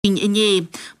Iné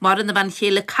mar an bhain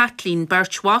chéile Kathleen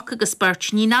Birchwalk agus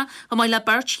Birchnina a mai le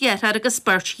Birchyear agus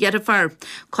Birchyear.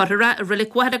 Corra a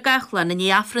rilik war a gachlan in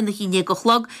Afran na híine go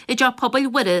chlog I ja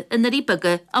pobl wire in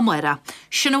Ribege a Moira.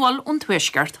 Sinnawal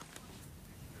ontweisgart.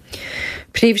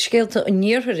 Príomhscéalta an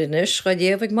níortharinis ga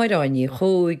léomh mairáinní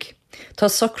chuig. Tá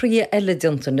socraí eile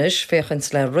dintanis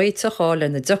féchans le réiteáil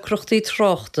na decrochtaí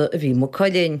tráchta a bhí mo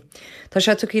cailín. Tá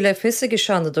sé tuí le fisaige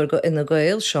seanador go ina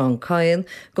gail Seán Cain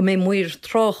go mé muir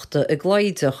tráchta a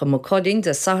gláideach a mo cailín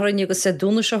de saharan agus sé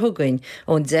dúna se thugain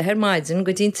ón 10 maidin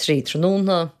go dtín trí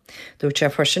tróna. Dúirt sé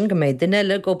farsin go méid den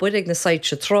eile go buir ag na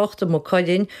saite tráchta mo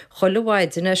cailín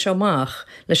choilehhaidine seamach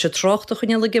leis se tráchta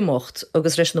chuneal a gimocht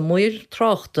agus leis na muir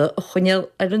tráchta a chuneal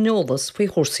ar an neolalas faoi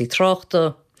chósaí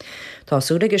tráchta.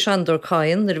 Tásúla Seandor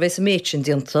Cain ar bheits méidsin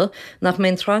dianta nach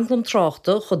mén tranglam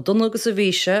tráchta chud duna agus a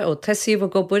bhíse ó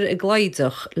teíomh gobar a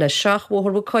gláideach le 6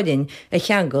 mhór cailín a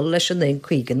cheangal leis an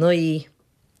 19.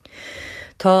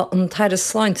 Tá an tair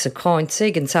sláinte cáinte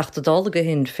an teachtadála go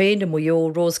hin féin mo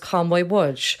Rose Conway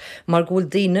Walsh, mar ghfuil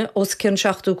daine os cin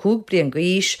 65 blian go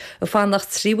ís a fannach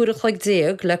tríúach le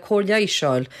déag le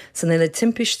cóirleiseáil san ile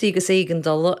timpistí agus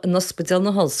éigandala an ospidal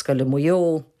na hallscoile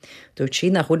mo. Dúirt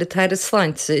sí nach chuil a tair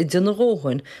sláinte I duna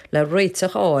róhain le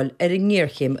réiteach áil ar an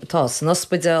ngéirchéim atá san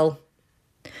ospidal.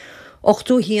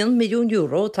 8 milliún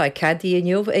euro tá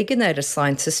cadíonniuh ag an air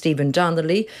sláinte Stephen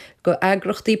Donnelly go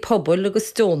agrachtaí pobl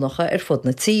agus dónacha ar fud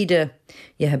na tíide.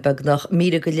 Iethe beagnach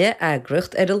míle go le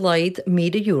agracht ar a leid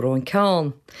 €1,000 an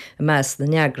cáin. A meas na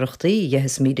neagrachtaí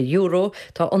 €1,000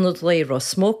 tá anad léire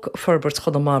smog forbert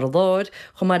chun mar láir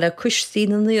chu mar le cuistí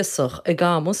na níosach a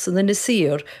gamas na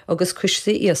nisír agus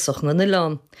cuistí íosach na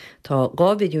Nilán. Tá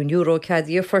 €2 milliún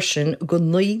cadí farsin go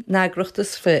 9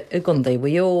 neagrachtas fe a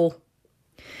gundéh.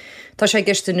 Tá sé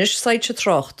geistenis saite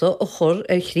tráchta a chur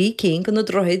ar chrí cín go na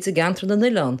drohéid a gantra na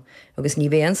Nilán, agus ní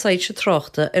bhéon saite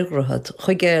tráchta ar gruthad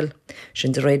chuigéil.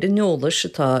 Sin de réidir neolalas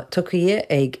atá tucaí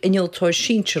ag inoltóir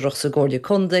sínteach sa Gcomhairle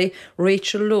Conde,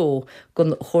 Rachel Lowe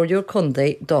gon Chomhairle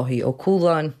Conde dóthaí ó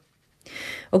Cúláin.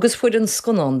 Agus fuair an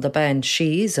sconán de ben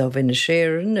síos a bhína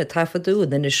séan a tafaú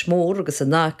in is mór agus a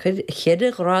nácair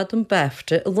chéidir rád an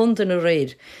befte a London a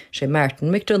réir. sé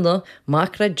Martin McDonough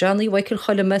mac ra Johnny Wakel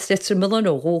choile mes letar millan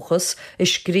ó róchas I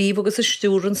scríb agus a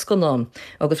stúr an sconán,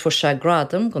 agus fuair sé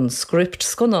gradam gon script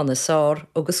sconán a sár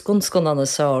agus gon sconán a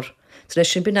sár. Leis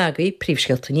sin binagaí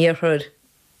príomhscealta níorthir.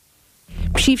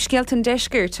 Príomhscealta an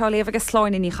deisgur tá léamh agus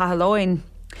sláin in í chahalláin.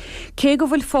 Cé go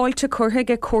bhfuil fáilte curtha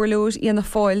go cuarlóir íana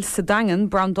fáil sa dagan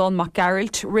Brandon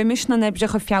McGarrett rimis na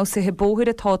nebdeach a fiása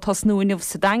hebóthir atá tasnúinmh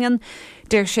sa dagan,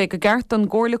 déir sé go gceart an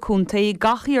Gcomhairle Cúnta I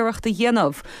gachaíoireachta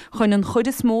dhéanamh chun an chud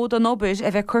is mód an obair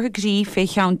a bheith curtha grí fé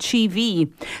cheann TV,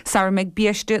 sar meid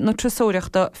bíiste na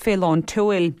trasóireachta féláin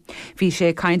tuail. Bhí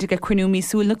sé cainte go cruinúmí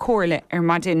súil na Comhairle ar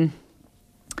maidin.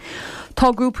 Tá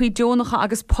grúpaí dónacha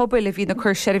agus pobl a bhí na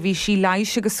chur seirbhí sí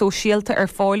leiis agus sóisialta ar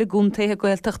fáile gúntaithe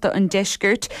gailteachta an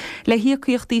deisgirt le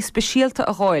hiíochtaí speisialta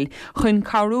a gháil chun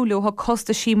carú leotha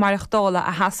costa sí marachtála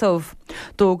a hasamh.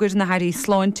 Dógur na hairí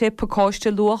sláinte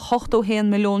pacáiste lua €8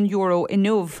 milliún in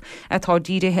nuamh atá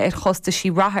díirithe ar chosta sí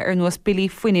ratha ar nuas bilí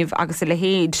fuinineh agus le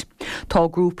héad.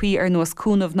 Tá grúpaí ar nuas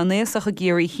cúnamh na néasach a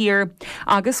géirí hir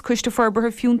agus Christopher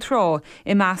Bertha fiún trá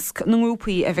I measc na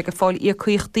grúpaí a bheith go fáil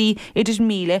íochtaí idir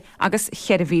míle agus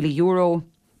 €1,000.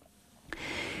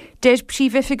 Deir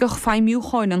príomhifigach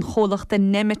feimimiúcháin an cholacht de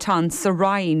Nemetán sa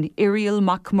Ryan, Irial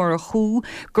Macmur a Chú,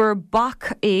 gur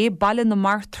bach baile na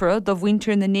Martra do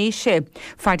bhaintear na néise,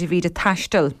 faidir bhí a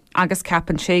taistil. Agus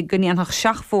capan sé gníanach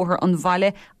seachmhóthar an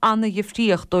bhaile anna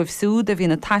dhifríoch dóibh súd a bhí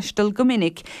na taistil go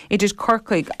minic idir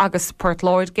Corcaig agus Port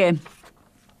Lordge.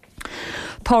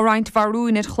 Tá roinnt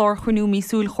bharúin ar chlár chuinú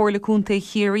súil Chomhairle Cúnta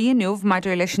chéirí nuamh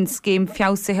maidir leis an scéim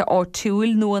fiabhsaithe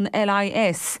áitiúil nó an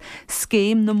LIS,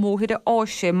 scéim na móthaide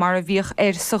áise mar a bhíoh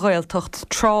ar sa Ghaeltacht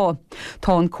trá.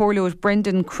 Tá an comhairleoir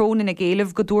Brendan Cronin a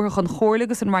géalamh go dúrach an chomhairle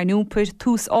agus an reinúpair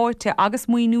tús áite agus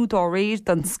muoinú dá réir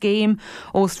den scéim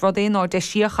os rudéon á de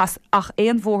siachas ach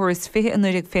éon mhóthar is fiche in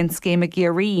nuaigh féin scéim a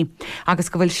géirí, agus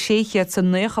go bhfuil séchiad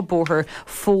san nuacha bóthar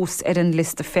fós ar an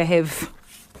lista feitheamh.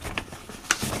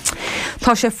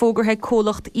 Tá sé fógarthe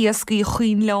cólacht íascaí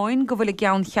chuoin leáin go bhfuil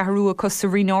geann chearrúa cos sa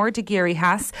rináir de géirí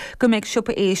heas go méid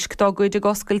siúpa éisc dá gcuid a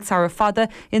goscailt sar fada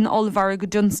in Olvar go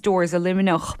John Stores a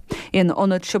liminach. In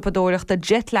onad siúpadóireachta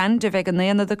Jetland de bheith an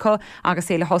néanadacha agus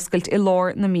éile hoscailt I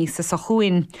lár na mísa sa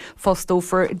chuin.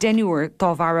 Fostófar denúir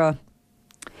dá bhara.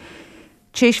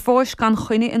 Téis fós gan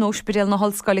chuine in ospidéal na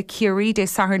hallscoile Curie de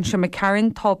sahann se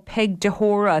McCarran tá peg de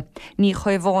hóra, ní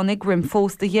chuimhánig rim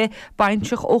fóstaige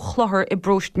baintseach ó chlothair I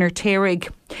brostnar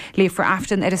téirigh. Léfar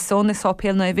aftan ar a son is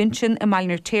sápéal na bhinsin I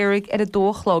mailnar téirigh ar a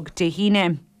dóchlog de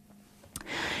híine.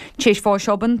 Téis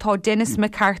fáiseoban tá Dennis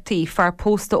McCarthy fear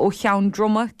pósta ó cheann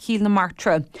droma cíl na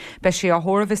Martra. Be sé a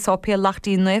thormh sopé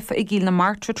lachtaí nuh i gcíl na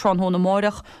Martra tronthóna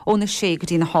máireach ó na 6 go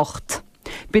dtí na 8.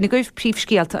 Bina goibh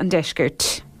príomhscéalta an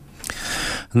deisgirt.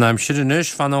 Naim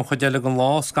sirinnis fan an chudeile an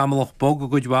lá scamalach bog a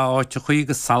goidhá áte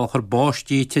chuige salchar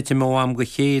bástíte te am go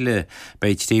chéile,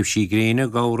 Beit tríomh sí gréine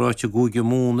gáráte gúige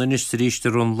múna is ríiste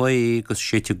an lé agus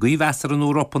séte gíhhear an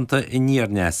úropanta in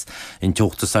níornes. In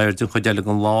tuachta sair den chudeile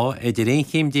an lá idir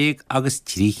 1 agus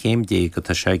 3 go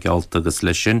tá sé gealta agus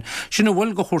lei sin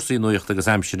bhfuil go chósaí nuocht agus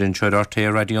amsirinn seirarta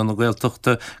radio na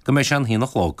Gaeltachta go mééis an hína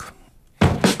chlog.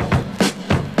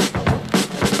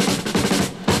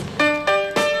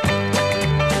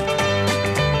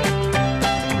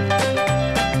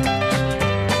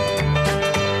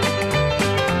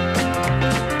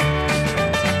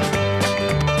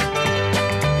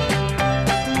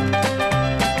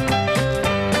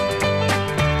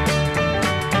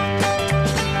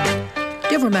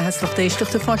 me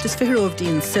heslachtéisteach de fáiltas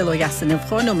firóhdín silo jasan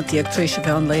bháinmtíag trééis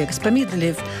bhean le agus bemíad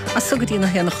libh a sugadína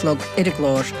hénachlog ar a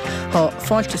glár. Tá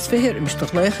fáiltas fihir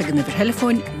imisteach leicha gan idir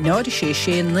telefóin náidir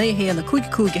sé na héanana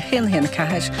cúige héna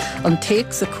ceir an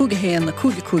téic sa cúige héanana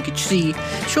cúige trí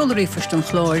seolaí first an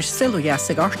chláir silo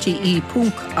jasig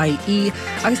RTE.ie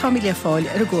agushamí le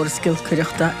fáil ar a ggóra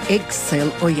scilcuireachta ag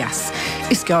sil ó jas.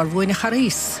 Is gar bhhaine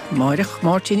charéis, Máireach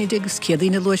Martíine agus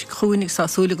céadaine lois chuúnig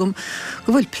sásúlagum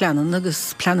go bhfuil planan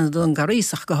agus planan don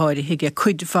garíach go háir hiige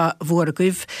chuidfa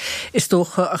mhóragaibh is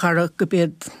tócha a chara go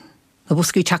bead na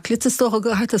buscaí teaclit is tócha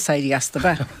go harta saoí asta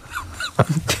bheith.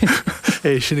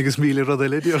 É sin agus míle rud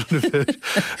éidir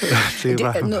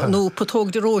nó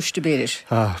patóg de róis de béidir.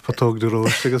 Patóg de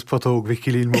róis agus patóg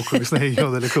vicilín mó agus na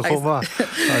héile le go chomá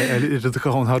idir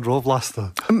go chun had roh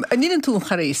lasta. Nían tún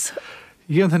charéis.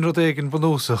 Íon hen rodéigen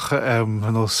bonósach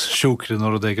an os siúcre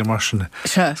nó rodéigen marsin.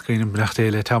 Scaoinm brecht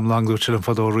éile tam langú til an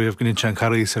fadóíomh ginn tean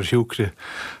charéis ar siúcre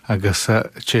agus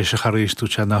téise charéis tú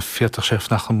te na fiach sef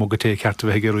nach an mogaté ceart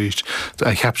bheith ríist.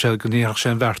 A cheap sé go níach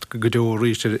sé bhert go deo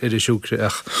ríist idir siúcre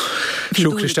ach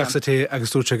siúcristeach sa té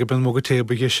agus tú go ben mogaté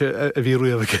be a bhí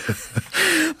ruúige.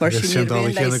 Mar sin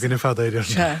gin fadéidir.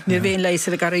 Ní bhéon leis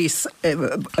a garéis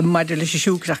maidir leis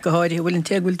siúcreach go háir bhfuil an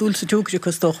te bhfuil dúil sa túcre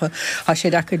costócha a sé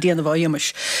decha déanana bh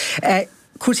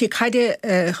Cuairtí caide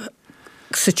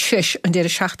sa tsis an déir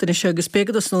seachtainna se agus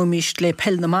begad os nó míist le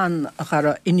pellnaán a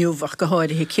chara inniuhach go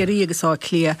háirithe céirí agus á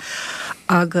clia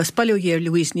agus bailúhéir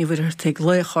Louise níomhar teag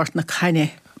léchart na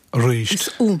caine.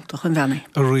 Ríist. Úntaach an bhena.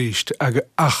 Ríist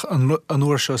ach an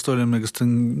uair se stolim agus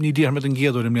ní díar med an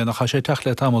géadúim líana cha sé teach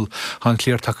le tamil an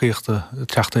cléir takeíochta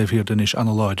teachta hir den is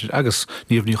anáidir agus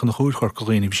níomhníoch an chuúchar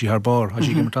goléanam sí bar a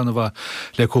sí mar anna bh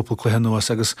le cópla chluhenúas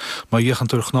agus má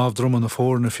dhéchantar chnáb drom an na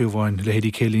fórna fiúháin le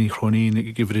héidir célín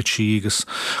chronín gihrid sí agus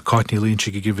cáitní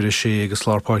línse gihrid sé agus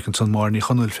lá Parkinson mar ní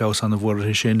chunil fés an bhór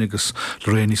sin agus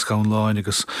le réí scaun láin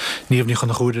agus níomhníoch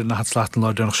an chuúidir na hat slatan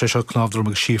láidir nach sé seo chnábdrom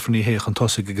agus sífraní héch an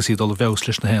tosig agus í dul bheits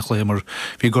leis na héchla mar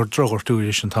bhí gur drogur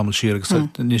túéis an tamil siar agus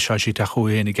ní se sí te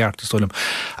chuhéna gceart stolim.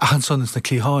 A an son is na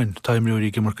clíáin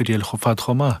taimúí gimar go déal fad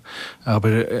chomá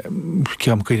aber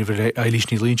ceam chuine bhar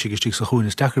élísní línse gus tí sa chuún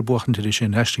is dechar buchan idir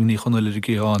sin heisting ní chunna le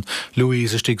géán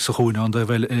Louise is tí sa chuún an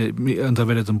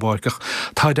bhile an barcach.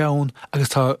 Tá dam agus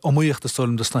tá omíocht a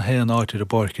stolim dus na héan áitir a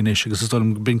barcin is agus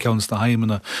stolim brincánas na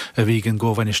haimena a bhígin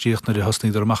ggóhaine stíocht na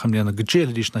hasní ar macham líanana go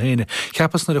déalís na héine.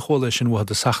 Ceapas na a chola sin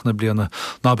bhd a sachna blianana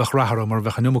nábeh rahar mar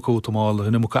bheitcha numacútamála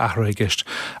numcha ahraí gist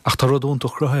ach tá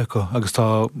rodúntaach chruthacha agus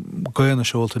tá goanna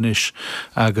seoltanis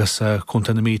agus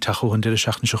chuntainna mí tachuhann deidir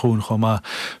seachna se chuún chomá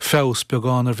fés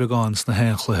beagán ar bheáns na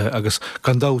héchlathe agus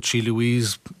gandátí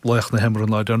Louise leich na hemar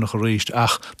an leidirnach a ríist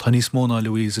ach tá níos móna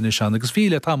Louise in is an agus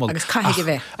bhíle tamil agus caiige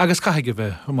bheith agus caiige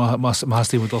bheith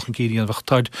mátíú dochan cííon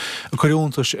bhechttáid a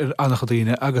choúntas ar annach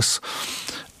daine agus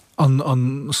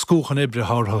an scúchan ébre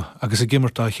hátha agus a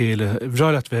gimmartá chéile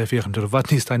bhráileat bheith féchan ar bhat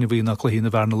níos taine bhíon nach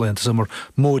chluhína bhena lenta samar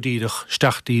módíireach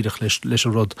steachtíireach leis a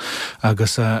rud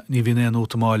agus ní bhíon éon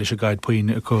ótamáile a gaiid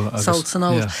poine Salt san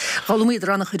áil. Gáilmíad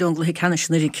rannach chuún le cena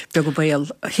sinnig be go béal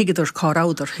hiigidir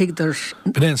cáráidir hiigidir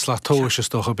Bnéon slatóis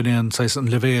stocha bnéon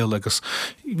an levéal agus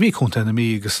bhí chuntainna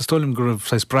mí agus stolim gur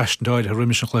bh breist dáid a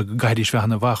riimiisina le gaiidís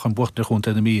bheithna bhacha an buchtna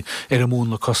chuntainna mí ar mún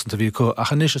le cosanta bhí có a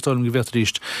chanéis stolim go bheith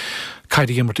ríist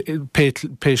caiide gimmart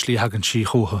péislí hagann sí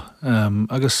chótha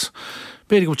agus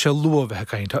Beidir go se luamhethe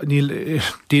caiint. Níl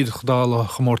díaddála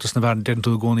chomórtas na bhar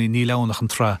denú gcónaí ní lenach an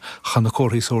tra chana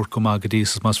cóirísúir go má go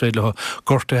díos más féile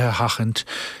gortathe hachant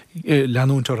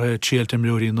leanúntar tíalt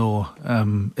imúí nó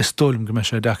is dóm go me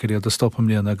sé dechaí a stoppam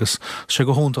líon agus se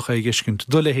go húntaach é giscinint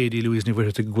dula héadí Louis ní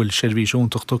bhfuir bhfuil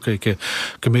sehíúntaach tucha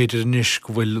go méidir níos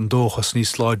go bhfuil an dóchas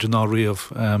níos sláide ná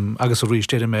riamh agus a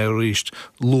ríist éidir mé ríist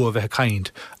luamhethe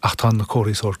caiint ach tá na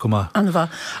cóirísúir go má. Anha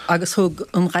agus thug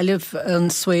an gaiileh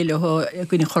an sfuile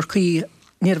gine chorcaí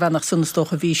níorhhenach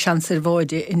sunnatócha bhí seansar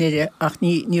bháide inire ach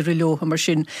ní rilóha mar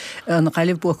sin an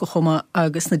gaiileh bucha chuma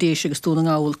agus na déise agus túna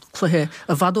gáil chluthe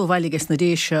a bhadó bhailegus na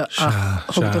déise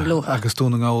chutar loha. Agus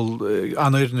túna gáil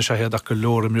anirna sé head ach go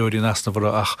leor mjóí nasna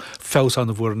bhar ach fés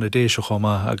anna bhór na déise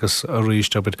chuma agus a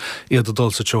ríist abid iad a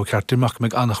dul sa teo ceart dimach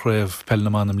meid annach raibh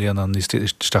pellnamanam líana níos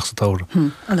teach sa tára.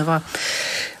 Anna bha.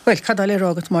 Well, cadá le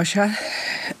rágat mar se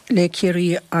le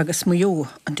céirí agus muo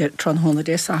an tronhna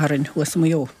dé saharin huas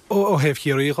muo. Ó heh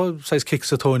chéirí seis kick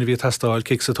sa tóinna bhí testáil,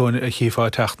 kick sa tóinna a chiá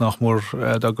teach nach mór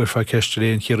a gur fá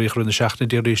ceisteréon chéirí runna seachna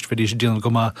dé ríist fé sé díanana go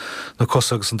na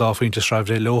cosagus an dáfaointe sráibh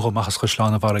ré loha machchas chu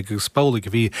sláánna bhar agus spála go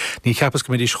bhí ní cepas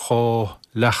go méidir chá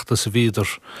leachta sa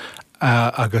bhíidir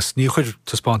agus ní chuir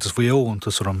taspátas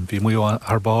bhuióntas ram bhí mu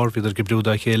ar bar viidir go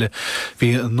brúda chéile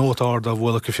hí an nótáir a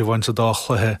bhla go fihhain sa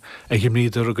dáluthe a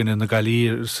gimníidir a gunine na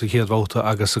galí sa chéadhbáta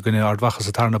agus a gunine ardhacha sa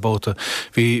tarnabáta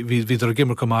híidir a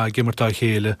gimar go má gimartá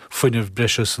chéile funineh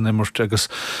breise san immert agus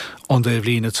an é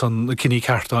bhlíine san cinní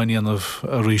ceartáiníanamh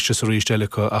a ríiste sa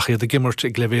ríistealacha a chéad a gimmart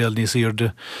ag levéal níos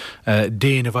irde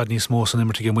déana bhd níos mó san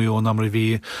immert go muo amra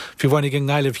bhí bhhainnig an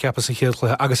gáileh ceapa sa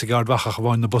chéadchluthe agus a ardhacha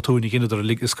bháin na botúnig idir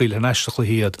a scail neistechla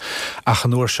hiad ach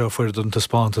an uair seo fuir don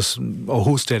taspátas ó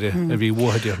hústéire a bhí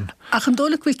bhuaidíarn. Ach an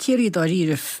dóla bhfuil céirí dá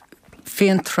ríirih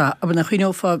féintra a bna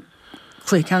chuoá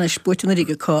chlé ceannis buirna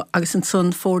ige có agus an sun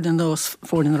fórdan nós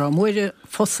fórdan rá muire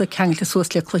fosa ceangla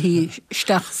suas le chluhíí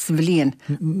steach sa bhlíon.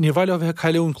 Ní bhile bheith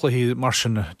caiún chluhíí mar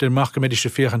sinna, Dir maach go méidir sé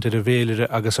féchan ar a bhéile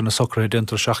agus an na socra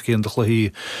dentar seachcíon de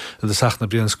chluhíí a seachna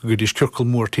blian go dtí curcail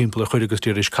mór timppla a chuir agus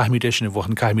tíir is caiimidéisina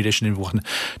bhchan caiimidéisina bhchan.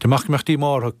 De maach meachtaí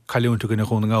mar a caiúnta gona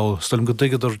chuna gáil, stom go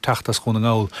digadidir teachtas chuna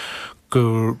gáil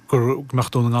gur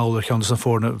mechtún ála cheanna san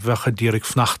fórna bhecha dírig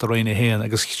fnacht a réine héan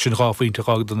agus sin ráfaointe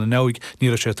agad na neig ní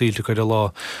sé tíilte chuide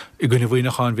lá i gine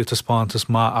bhuioineáin ví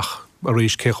spátas má ach a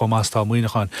ríéis cécho mátá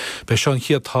muoineáin. Bei sean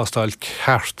chiad tááil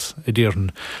ceart i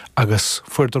ddíirn agus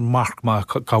fuidir mark má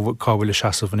cábhfuil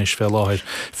seasa bhanis fé láthir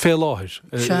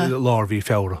láhí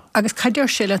féra. Agus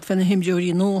caidir sé le fena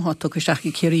himúí nóá tu seach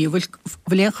céirí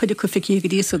bhfuil chuide chu fií go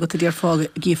díos a go díar fá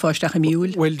gíáisteach a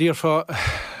miúil. Well díar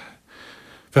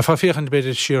Bheit fá féchan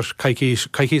beidir siar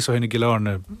caicís ó hinna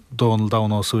giláne Donald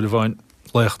Down Sullivan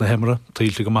leich na hemra,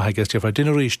 tíilte go maithe gist fá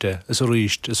duine ríiste is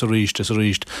a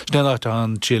ríist. Sneáte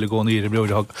an tíle gcóí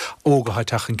beúideach ógatha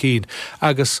techan cín.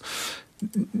 Agus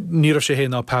ní sé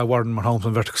héna páhhain mar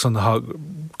hámlan verrta san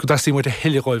go dasí muid a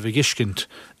heileáibh giscint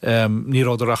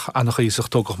níráidirach annach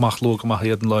ísach tógachach lóga mai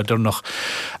héadan leidirnach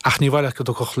ach ní bhile go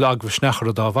doch leag bh snechar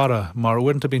a dá bhara, mar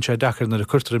uanta bín sé dechar na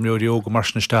chuirtar mjóí óga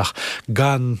marsnaisteach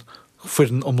gan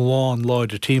fuirin omláán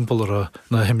láidir timppelere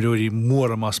na himúí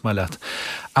mór a más meile.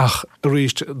 Ach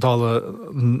ríist dála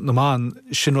na máin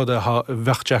sinrada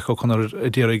bhechtteach ó chun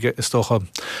ddíige istócha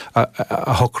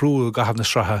a thocrú gahab na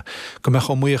strathe go meach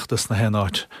muochttas na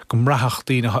henáid, go mrathach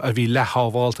daine a bhí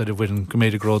leáháilta a bhfuin go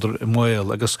méidir gráidir i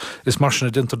mil, agus is mar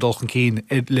sinna dintar dulchan cín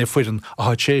le fuirin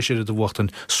a téisiir a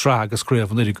bhachtain srá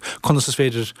agusréomh nirig. Conas is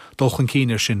féidir dulchan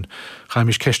cíine sin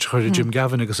chaimiis ceiste chuir Jim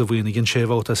Gavin agus a bhhuioine gin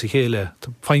séhhát a sa chéile.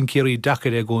 Fáin céirí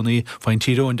dechar é gcónaí, fáin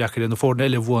tíróin dechar na fórna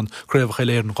eile bhin cruibh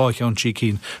léir an gáceán tí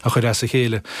cín a chuir a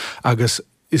chéile agus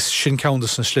is sin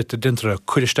ceantas an slitte dintre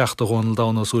chuiristeach a gáin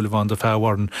Donald Sullivan de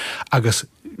fehhain agus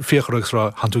fécharagus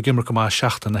rá hanú gimar go má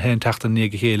seachtain na hen teachtain ní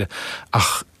chéile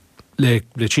ach le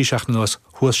tíseachna nuas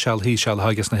thuas seall hí seall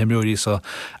hagus na himúí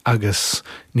agus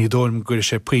ní dóm gur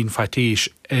sé puin fatíis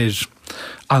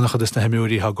annachchad is na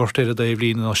himúí ha gortéire a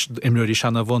bhlín imúí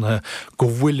sena bhunthe go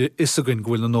bhfuil is a gin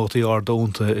ghfuil na nótaí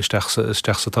ardónta isteach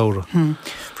sa tára.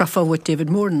 Fraáhfuid David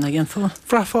Moran a gin fá?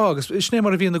 Fraá agus is sné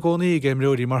mar a bhíon na gcónaí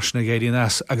imúí marsna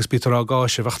géirínas agus bítar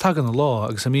ágáise bheit tagan na lá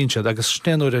agus a mísead agus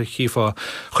snéúir a chiá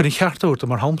chun cheartúirt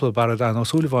mar hapla bar an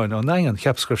Súlaháin an nean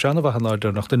cheapscr sena bheit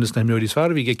láidir nach dunas na imúí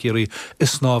sferhí céirí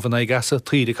is snáhan na gasa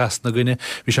tríide cast na gine,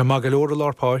 hí sé mag leóra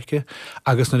lápáirce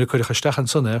agus na chuiricha stechan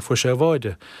sunna fu sé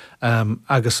bháide.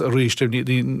 Agus ríiste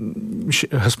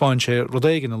Hispáin sé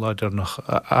rodéigen a leidirnach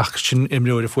ach sin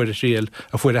imúir a fuidir réal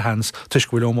a fuidir a hans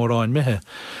tuisghfuil ó mórráin mithe.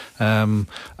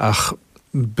 Ach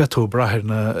betó brethir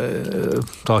na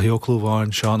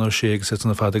dáhiíoclúháin seán sé agus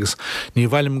na fad agus ní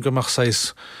bhhailm gomach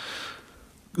 6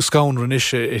 scaunran is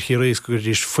chi rééis go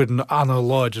dís fuin anna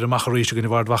láidir a macharéis gin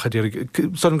bhar wacha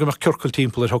son go ceorcail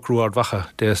timppla thorúád wacha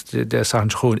dé san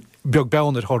chuún beag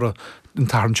benir thora an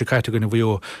tarn se caiite gona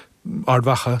bhío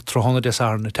ardwacha trohanna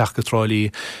desarna teachcha trálí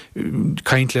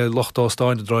caiintle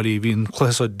lochtástein drálí hín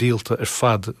chluá díalta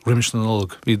fad riimiisna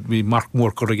olg hí mark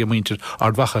mór go go muintir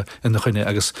ardwacha in chuine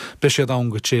agus beisiad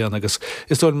an go téan agus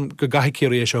is go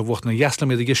gaicéir éis se bhna jeasla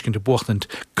mé giscinn de bochtint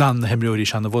gan na hemróí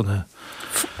se na bhne.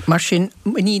 Mar sin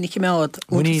muínig meád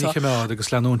meád agus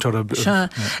leúntar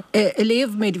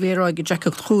léomh méid bhéráid go Jack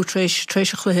chuútrééis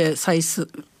trééis chluthe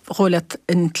Róla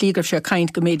in tlígar sé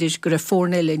kaint go méidir gur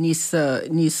fórneile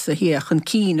níos hiach an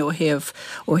cín ó heh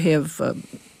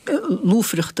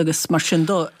lúfricht agus mar sin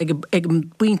dó ag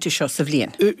buinte seo sa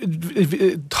bblion.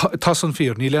 Tá an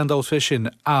fír, ní lean á fé sin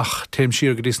ach téim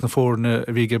siar go dtís na fórne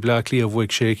a bhí go ble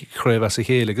líomhhaig sé chréibh a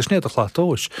chéile, agus snéad a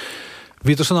chlátóis.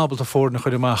 Víidir san ábal a fórna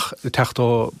chuir amach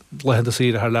techtá lehananta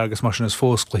síre th legus mar sin is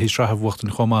fós le hí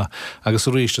strathbhachtain chomá agus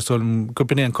ríiste sul go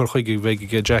binéon chuchuige bheith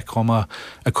go Jack chomá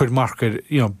a chuir marcar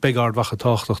beáard wacha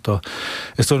táchtachta.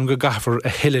 Is tum go gafar a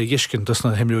heile dhiiscin dus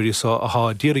na himúí sa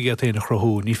aá ddíirigé éana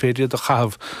chrothú, ní féidir a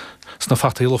chahabh sna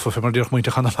fata lofa fé mar dúch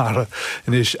muinte chana mara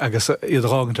inis agus iad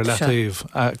rágantar letíomh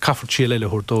caafar tí leile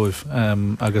thuirdóibh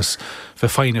agus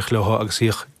bheith féinech letha agus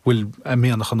íoch bhfuil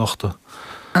méanacha nachta.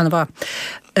 Anna bha,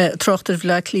 trochttar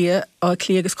bhile clia á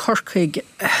clia agus corcaig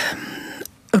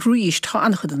ríist tá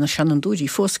annachchud na sean dúdí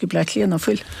fósca ble clia á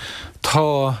fuil.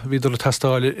 Tá híidir a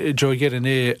testáil jo géan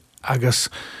é agus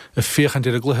féchan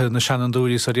ar a gluthe na sean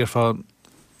dúí sa dtíarfá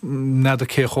nada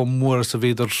cé chum mór sa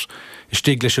bhéidir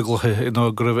istí leis a gluthe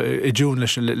i dún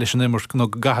leis an immer nó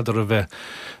gahadar a bheith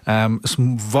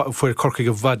fuir corcaig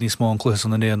go bhhad níos má an cluthe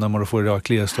san na néana mar a fuir á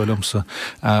clíastáil lumsa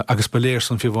agus beléir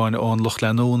san fiomháin ón loch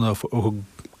leúna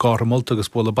gar molta agus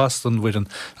bóla bastan bhuian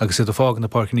agus sé a fágan na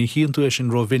parkin í híon tú sin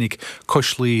ro vinnig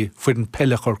coslí fuin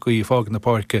pellechorcaí fágan na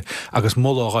parke agus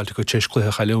mólááilte go teis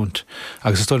cluthe chaúnt.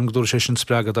 Agus is storm goú sé sin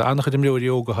spregad a annach im leir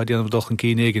yoga ha déanam dochan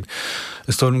cí éigen.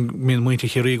 Is storm mín muinte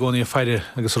chéí gcóí a feide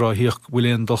agus rá híoch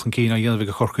bhfuilon dochan cí a dhéanamh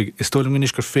go chorcaig. Is storm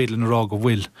minis gur félen rá go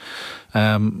bhfuil.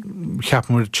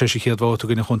 Cheapmar teisi chéad bháta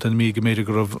gine chunta mí go méidir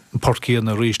gur porcían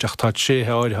na ríisteach tá sé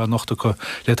áide ha nachta go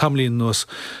le tamlín nuas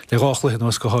le ráchlathe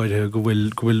nuas go háide go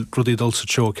bhfuil rudí dulsa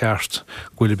seo ceart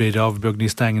gohfuil beidir ábbeag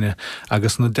níos daine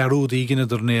agus na deúdaí gine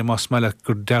idir né más meile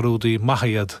gur deúdaí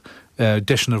maithaiad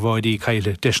deisnar bháidí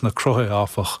caiile, deisna crothe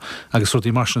áfach agus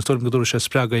rudí mar an storm goúir sé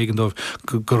spreaga igendómh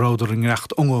goráidir an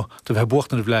recht ungo do bheith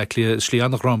buchtnar bhle slí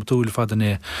annach rám túil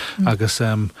fadané agus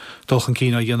dulchan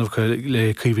cína dhéanamh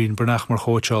le chuhín bernach mar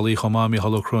chóteáil í chomáí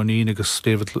hallcronín agus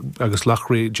David agus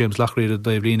James Lachréad a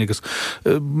Davidlín agus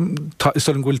is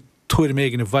an ghfuil tuair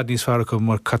mégan a bhd níos fearcha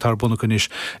mar catar bunachanis,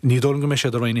 ní dólan go me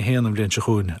séad a roiine héanam blion se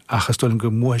chuún, achas dólan go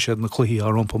muisiad na chluí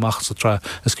á rompamach sa tre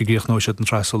is go gíoch nóisiad an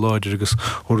tre sa láidir agus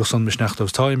thuair san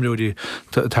misneachtas táim leúí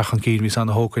techan cín hís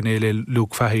anna hócan éile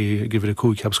lúg feí gibhir a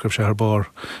cúig hebscrib sé ar bar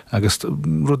agus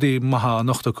rudí maitha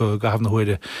nachta go gahabh na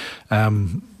huide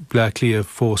ble clia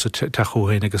fósa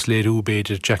techohéin agus léirú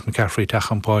beidir Jack McCaffrey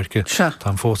techan páirce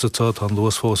tá fósa tá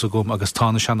luas fósa gom agus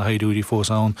tána seanna haidúí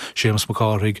fósa an Seamus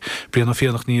McCarrig brianna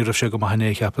fiannach níirh sé go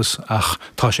maithné cheappas ach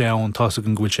tá sé ann tá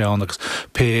an gúil sé an agus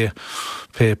pe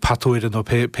patúidir nó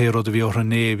péró a bhí or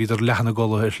né híidir lechana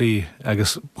gola ar lí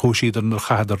agus thuisiidir nar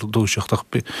chadar dúiseach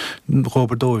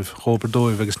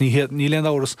chobardóibh agus ní leon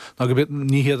áras ná go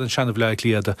níhéad an seanna bhle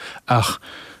líada ach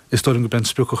is storm go ben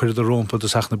spruúcha chuir a rompa do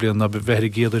seachna blian na bheith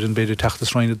géidir in beidir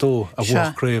teachtas roiine dó a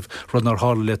bhréibh rud nar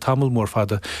hála le tamil mór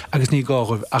fada agus ní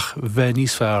gáibh ach bheith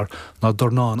níos fearr ná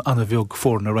dornáin anna bheog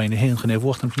fór na roiine héchan é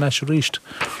bhchtna neis ríist.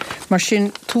 Mar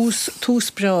sin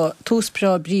túsprá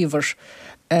bríomhar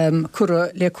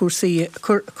cur le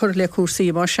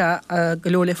cuasaí mar se go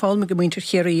leor le fáilme go muintir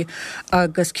chéirí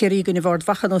agus céirí gan bhhard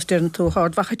vachan os dearn tú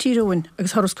hard vachatíúin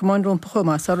agus thras gomáin rompa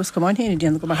chumá saras gomáin héna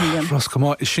déanana go maithíon. Ras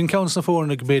sin ceannas na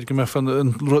fórna go béad go me fan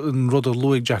an rud a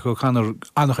luigh Jack ó chanar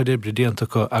annach a débre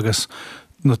déantacha agus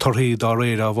na torthaí dá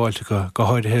réir a bháiltecha go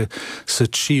háidethe sa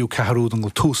tríú ceharúd an go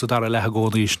túsa dar a lethe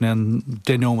gcódaís nen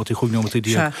déneomatí chuneomatí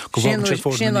díana go bhhain sé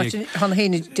fórna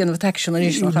héna déanamh tection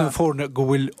na fórna go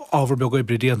bhfuil ábhar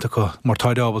beag déantacha mar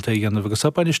táidábalta dhéanamh agus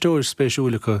sa bainine stóir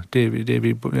spéisiúlacha David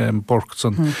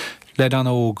Borkson le an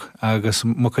óg agus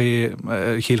mu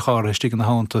chiilchar tí na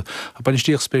háanta a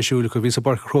banistíoch spéisiúla go vís a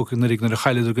bar chrokin na rig na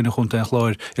chaileidir gunna chunta an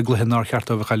chláir ag gluhinnar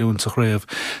cheart a chaún sa chréibh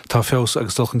tá fés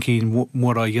agus dolchan cín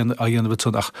mór a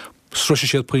dhéanamh ach Srusha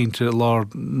siad pointe lá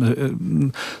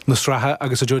na strathe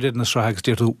agus a joidéad na strathe agus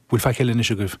déirú bhfuil feiceile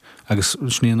is agah agus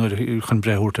sníanúir chun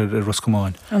brethúirt ar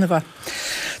Roscomáin. Anna bha.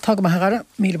 Tá go maithagara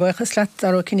míle buchas leat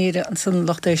ar cinnéire an san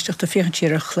lochtéisteach a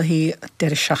fiantíireach le hí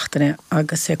deir seachtaine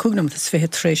agus é cúgnam is fé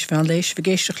trééis bhe an lééis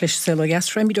vigéisteach leis selo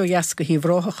gas remidó jas go hí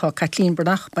bhrácha Catlín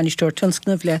Bernach banistóir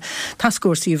tunscnah le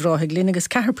tascóirí bhráigh lin agus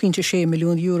 4.6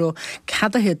 milliún euro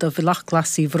cadahead a bhilach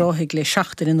glasí bhráigh le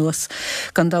seachtain nuas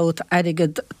gan dát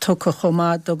airigad tucha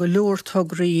chomá do go leor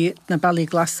tugraí na bailí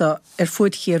glasa ar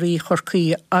fuidchéirí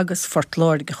chorcaí agus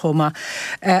fortláir go chomá.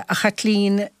 A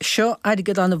Catlín seo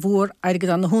airigad an na bhór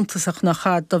airigad an na húntaach nach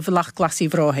chad do bhilach glasí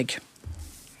bhráigh.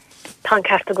 Tá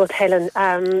ceartta go Helen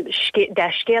de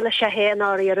scéala sé hé an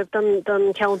áíarh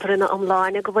don ceantarna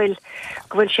amláine go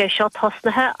bhfuil sé seo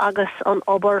tosnathe agus an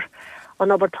obair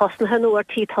tosnathe nó ar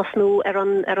tí tosnú ar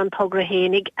an togra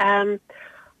hénig.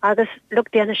 Agus lu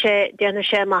déana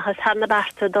sé maithas hena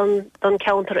berta don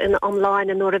ceantar in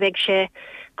amláine nuair a bheith sé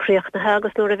críochnathe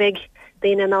agus nuair a bheith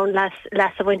daine ná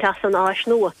les a bhaint as an áis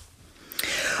nua.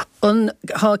 An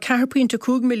há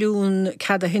 4.2 milliún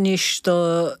cada hinis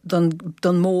don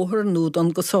móthir nó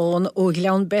don gosáin ó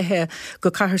lean bethe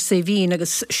go caiir sé bhín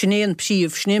agus snéan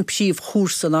príomh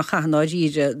chúrsa nach chana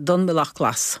ríre don bhilach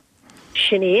glas.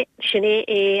 Sinné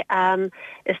é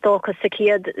is tócha sa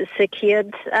céad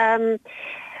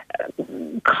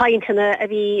caintena a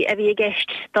bhí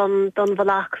gceist don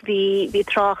bhilach hí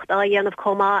tracht a dhéanamh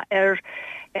comá ar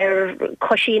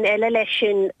cosín eile leis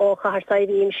sin ó chahar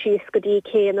saibhín síos go dtí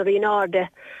céan a rináde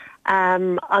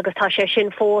agus tá sé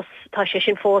sin fós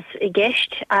i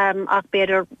gceist ach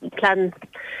beidir plan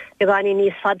i bhaine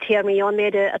níos fad tíarmaíon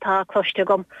méide atá cloiste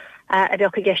gom a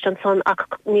bheoch i gceist an son ach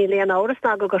ní léon áras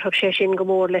ná go gur thug sé sin go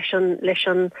mór leis an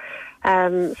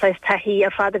sais taí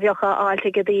ar fad a bheocha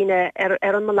áilte go dtíine ar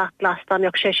an malach glas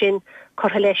dámbeoch sé sin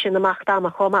chutha leis sin amach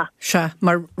dáma chomá. Se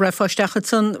mar raifáisteachad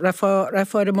san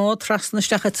raifáir mó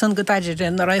trasnaisteachad san go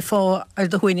daidirrin a raifá ar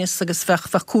do chuoine agus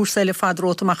bheith cuasaile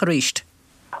fadróta amach ríist.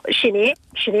 Sinné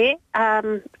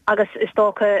agus is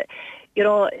tócha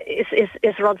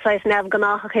is rodsáis nef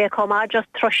gannácha ché comá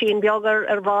just trosín beagar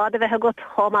ar bhád a bheithe go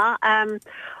chomá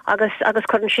agus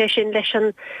chun sé sin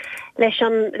leis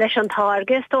an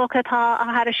táirge tócha tá a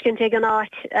hariscinnte gan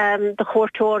áit de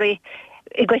chóirtóirí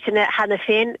I gweithna hana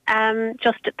féin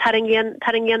just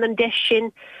taringíon an deis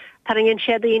sin taringíon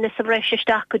séadaína sa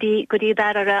bhreisisteach go dtí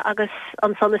darara agus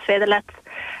an son is féidir let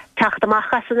teachta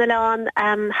machchas in leán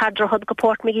hadrochod go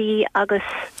Portmagí agus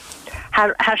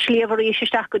haar slíomharí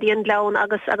isteach go dtí an glán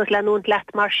agus leanún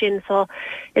let mar sin so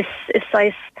is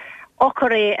sais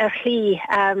ochré ar chlí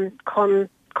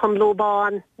chun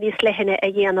lóbáin níos lehinne a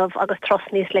dhéanamh agus tros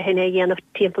níos lehinne a dhéanamh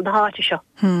timppla na háte seo.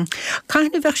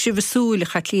 Caithna bheith si bhsúla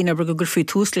Chatlín go gur fao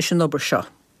tús leis an obair seo.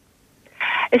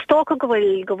 Is tócha go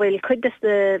bhfuil chuidas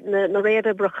na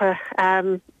réide brucha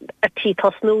a tí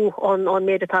tosnú an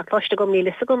méadtá cloiste go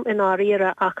míle gom in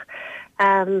áíire ach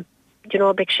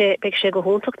beag sé go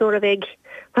húntaach nóair a bheith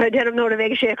mar dearm nóair a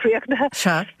bheith sé críochna.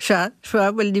 Se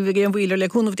bhfuil ní bh an bhíle le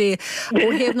chunmh dé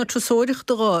ó héamh na trosóireach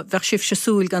do bheith sibh se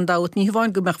súil gan dát ní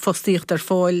bháin go meach fostíocht ar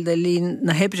fáil de lín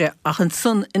na hebre ach an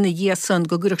sun ina dhé san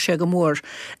go gurach sé go mór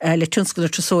le tunscoil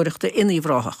trosóireachta ina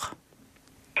bhráthach.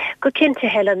 Go cinnte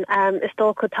Helen is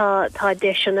tócha tá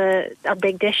deisina a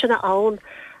beag deisina ann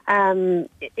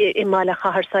I máile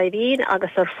chahar saibhín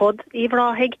agus ar fud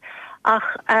íbráthig ach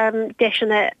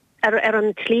deisina ar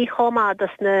an tlí chomá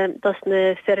dus na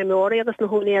cerimóí agus na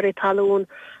húnéirí talún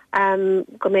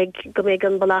go méid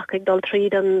an balachaigh dul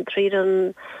tríd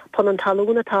an pon an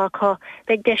talún atá có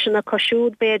beag deisina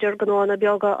cosisiúd beidir gnána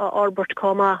beaga a Albert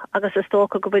comá agus is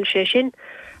tócha go bhfuil sé sin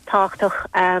táchtach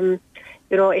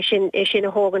is sin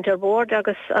a hógant ar bord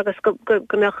agus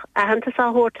gombeach ahananta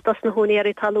sáhort dus na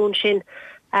húnéirí talún sin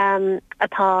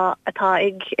atá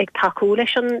ag taú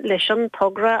leis an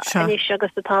togra anis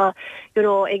agus atá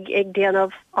ag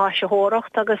déanamh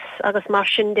áisithóireacht agus mar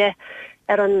sin de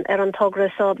ar an togra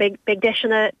so beag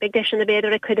deisina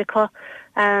beidir a chuide có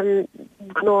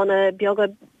gnána beaga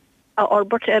a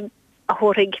Albert a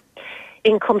thuirigh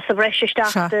incom sa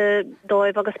bhreisisteach de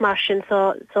dóibh agus mar sin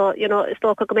so is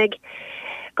tócha go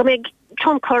méid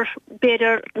tromchar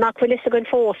beidir nach bhfuil is a gin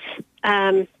fós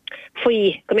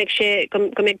faoi go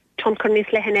méid tionkar níos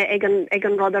lehinne ag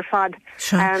an rudder fad.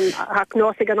 Ach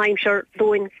nás ag an aimsir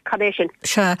dóin cadéisisin.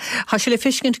 Tá se le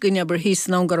fiscint gunne bar hís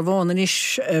ná gar bháin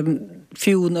is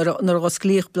fiú nar gas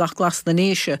glíoch blach glas na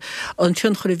néise an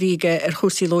tionchar víige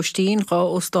chusí lóistín gá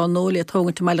os dá nóla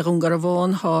tógant meile an gar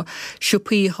bháin há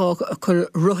siúpaí chur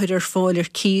ruhidir fáilir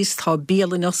kís tá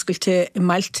bélan oscailte i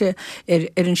meilte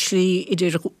an slí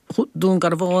idir dún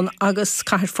gar bháin agus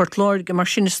caiir fortláir go mar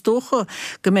sin tócha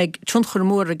go méid tionchar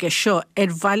mór aige seo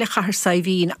bhaile chahar sa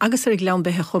bhín agus ag lean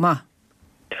bethe chomá.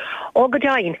 Ó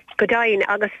godain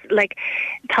agus like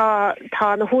tá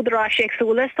na húdrá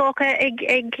séagsúla tócha ag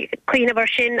cuioine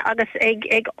sin agus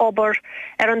ag obair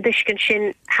an discin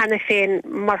sin hena féin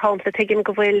mar hámsa tuigim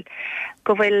go bhfuil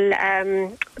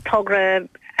tugra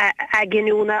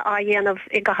aginúna a dhéanamh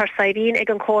i gahar saibhín ag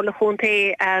an cóla chunta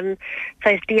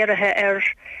sais díirithe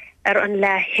ar an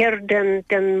le hirden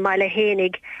den meile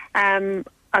hénig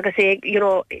agus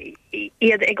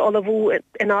iad ag olahú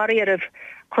in áireamh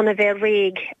chuna bheith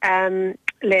réig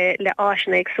le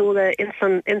áisina agsúla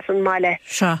insan meile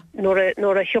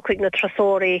nóair a thiúcaigh na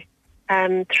trasóirí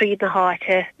tríd na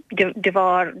háite de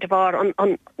bhar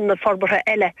an na forbartha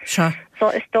eile. So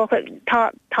is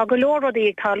tá go leor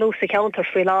rudaí tá lúsa ceantar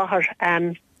faoi láthair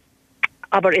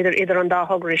aber idir an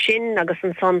dáthgra sin agus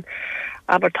an son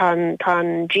aber tá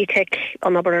GTech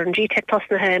an aber an GTech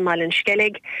tosnathe meilin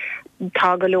skellig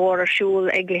tá go leor arsúl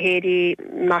ag le héadí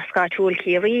nascáitiúil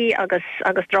cíirí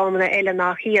agus drámanna eile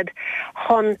nach chiad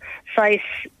chun sais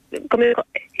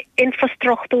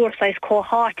infrastruchtúr sais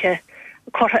cóháte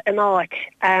chutha in áit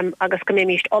agus go mé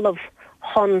míist olah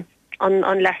chun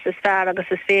an les is fear agus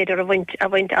is féidir a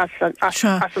bhaint as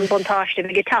an bontáiste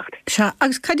bhí tacht.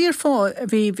 Agus cadíar fá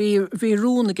bhí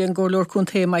rúna gin gur leor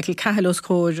chunta Michael Cahilos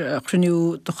cóir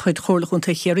chruniú do chuid chóla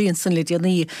chunta chéiríonn san le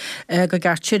déanaí go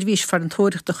gart siadhís far an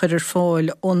tóireach do chuidir fáil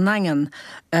ó nangan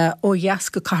ó dheas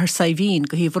go cahar sa bhín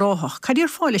go híh ráthach. Cadíar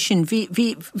fáile sin bhí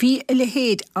le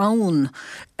héad ann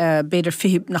beidir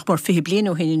nach mar fi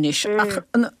blianú héinis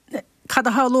Cad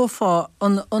a hálófá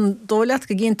an dóileat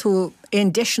go gén tú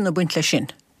éon deisian a buint le sin?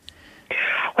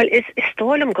 Well, is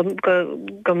tólam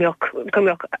gombeoch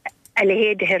eile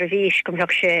héad ar a bhís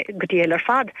gombeoch sé go díal ar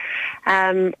fad.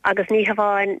 Agus ní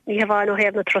haváin ó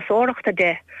héamh na trasóireachta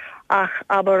de ach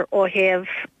aber ó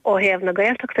héamh na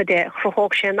gaeltachta de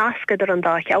chrothóg sé nascad ar an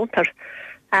dá cheantar.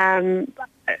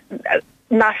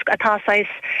 Nasc atá sais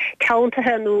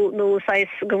ceantathe nó sais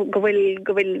go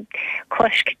bhfuil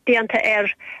cosc déanta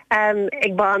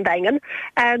ag bán daingan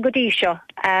go dtí seo.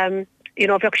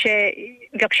 Bheoh sé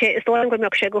is dólam go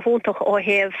mbeoh sé go bhúntaach ó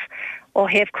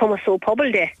héamh cumasú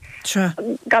pobal de.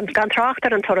 Gan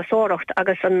tráchtar an torasóireacht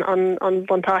agus an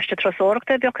bontáiste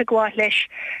trasóireachta bheoh go gháith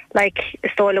leis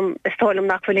is dólam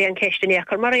nach bhfuil an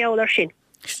céistenéachar mar eolar sin.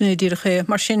 Sné díiriché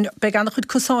mar sin be annach chud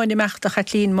cosáin meachta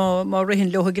chatlín má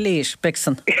rihin leha goléis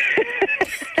Bexan.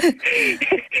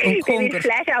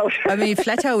 mí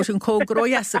flat out an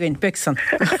cógróheasagin Bexan.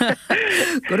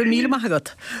 Gur míle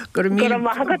maigad.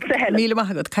 Míle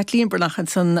maigad. Catlín Bernachan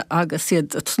san agus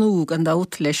siad a tnúg an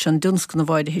dát leis an dunsc na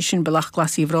bhaide hí sin belach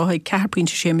glasí bhráid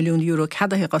 €4 milliún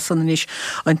cadathe a sanis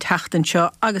an teachtan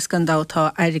seo agus gan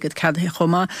dátá airigad cadathe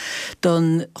chomá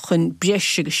don chun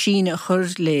breise go síine chur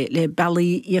le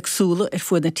bailí iagsúla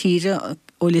fuaid na tíre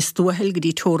ó listúhel go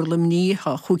dtí tóralam ní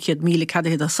ha 500,000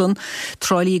 cadathe a sun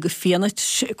trálí go fianit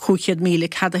 500,000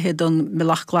 cadathe don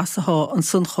melach glasaá an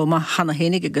sun chomá hana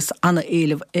hénig agus anna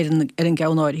éileh ar an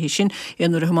gceannáir hí sin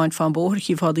inar hamáin fan bóthir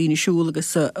hí fádaíine siúla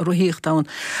agus roiíochtán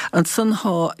an sun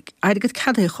há airgad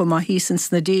cadathe chomá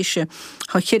hísans na déise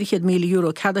há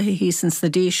 €100,000 cadathe hísans na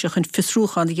déise chun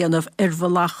fisrúchan dhéanamh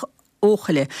bhalach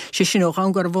óchaile sé sin ó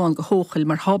gangar bháin go hóchail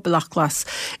mar hábelach glas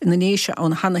ina néise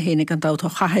an hana hénig an dátá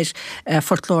chair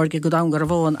fortláirge go dangar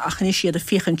bháin a chaní siad a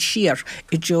fichan siar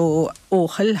I jo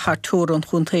óchail haar tóran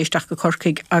chuntaéisteach go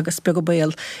corcaig agus be go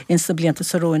béal in sa blianta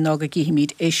sa roin ná go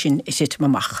gihimíd é sin is it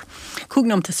mamach.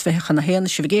 Cúgnamtas fechan na héana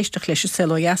si bhgéisteach leis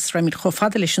selojas raimid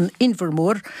chofada leis an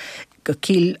invermór go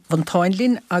cíl van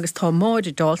Táinlín agus tá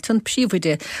máide Dalton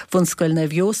príomhide van scoil na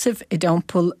Bhjósef I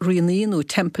dampol Rianín ó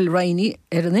Temple Rainy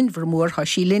ar an invermór há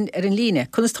sílinn ar an líne.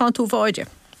 Cunas tá tú bháide?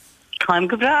 Táim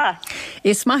go bra.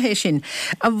 Is maithé sin.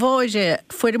 A bháide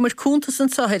fuidir mar cúntas an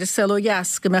sáir a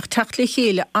selojas go meach techtla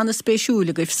chéile anna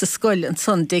spéisiúla goibh sa scoil an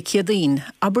son de ciadín.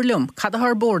 Aberlum, cad a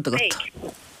haar bord agat?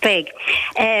 Big.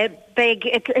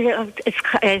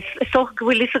 So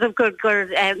bhfuil is gur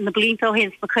na blintá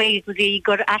hins na chuid goí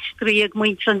gur eistríag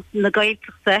muint na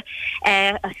gailteachta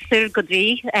sur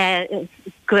godrí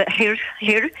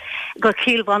hir go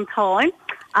cíl van táin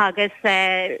agus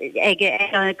ag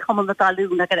cuman na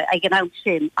dalún ag an out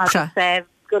sin agus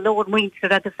go leor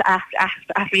muintir agus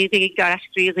ahríí gar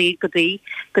astrií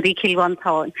godí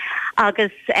kilhaáin.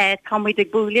 Agus táid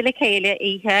ag búla le chéile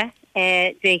ihe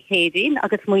dé chédín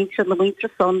agus muintir na muintre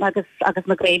son agus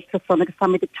na gailta son agus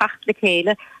táid ag tacht le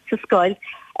chéile sa scoil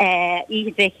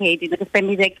ihe dé chédín agus ben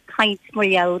ag kaint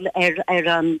marall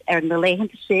ar na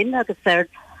léhananta sin agus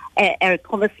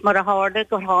cumas mar a háda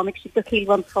go hánig si go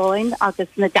kilhaáin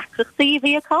agus na dacrochttaí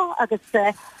bhíá agus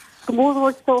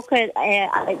gomórhór socha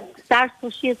starú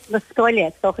siad na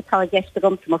scoile socha tá geiste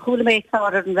gom mar chola méid tá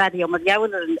ar an radio mar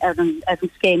leabhar ar an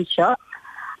scéim seo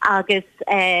agus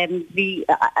bhí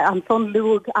an son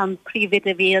luúg an prívid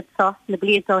a bhíad sa na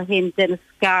bliantá hin den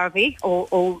scarbhí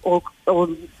ó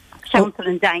seantar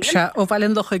an dain. Ó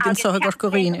bhhailin locha gin sa gur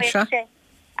goíine se?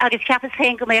 Agus ceapas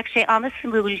hen go méid sé anas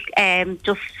múl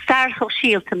just starcho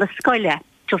síalta na scoile.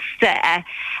 Just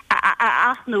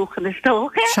achnúchan is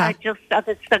tócha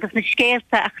agus na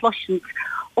scéalta a chlosint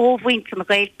óhhainte a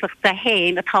gailteach a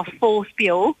héin atá fós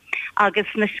bio agus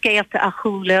na scéalta a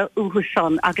chúla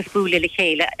úhusan agus búla le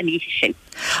chéile an í sin.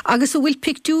 Agus bhfuil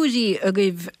picúí a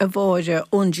gibh a bháide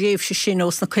ón déobh se sin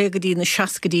os na chugadí na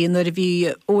seacadíí ar a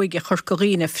bhí óige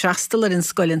churcoíine freistal ar an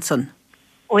scoilin san.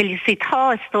 Well, you see,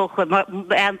 tá stocha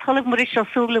an talamh mar is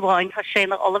súlaháin tá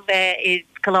séna ola bheith I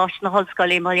galás na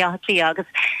hoscoilí mar jahatí agus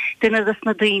duine agus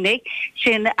na daine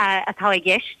sin atá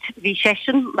gist hí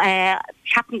sesin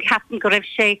captain go raibh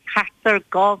sé chatar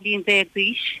gáblíon dé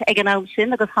dhís ag an am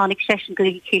sin agus tháinig sesin go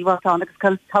cílháán agus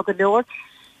tá go leor.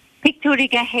 Pictúí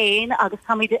go héin agus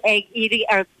táid ag iri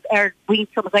ar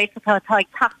bhaint an bhéitatá tá ag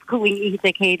tachtcúing iad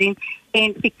ag chéidirn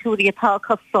ein pictúí atá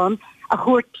cosán a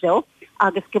chuirtlo.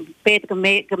 Agus go bed go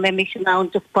mé mis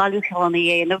ná just balúchána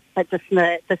dhéanamh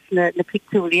na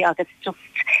pictúí agus just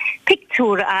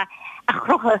pictúr a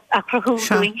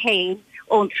chrothúing héin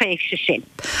ón tréifse sin.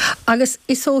 Agus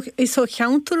is ó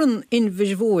cheantar in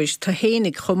bhishmhóis tá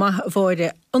hénig chumá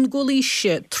bháide an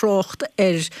ggólíise trocht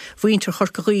ar bhaintear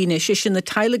chorcaíine sé sin na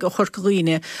teilige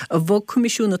chorcaíine a bhog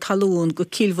comisiúna talún go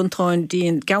cílhantáin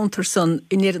díon gaantar san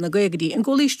inéan na gaigadí an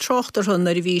ggólís trochtar chun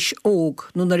ar bhís óg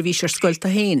nó ar bhís ar scoilta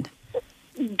héin.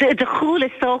 De choele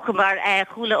stoken maar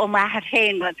choele om haar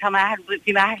heen, want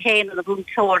die maar heen en de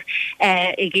boemtoor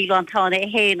ik Gílantána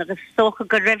heen, agus stoken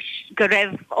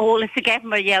geref alles te geven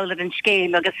maar jouler en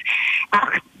skeel, agus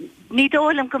ach niet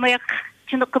oorlem kom ik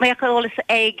alles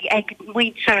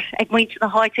ik moet na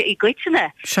huite I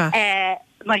gutjene.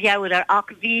 Maar jouler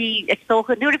ach wie het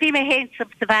stoken nu wie me heen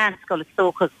op de waanskool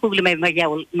stoken choele me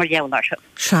maar jouler.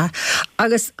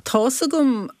 Agus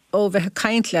tásagum ó bheith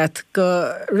caintleat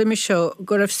go riimiisio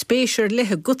go raibh spéisiir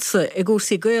lethe gutsa I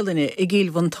gúsaí gaalaine I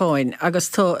Gílhantáin agus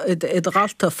tá I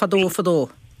dhalta fadó.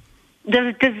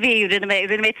 Dus wie rinne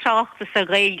mé traachtas a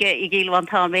réige I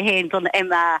Gílhantáin mé héin don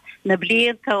na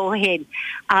blianta ó héin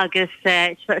agus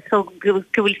go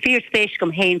bhfuil fír spéis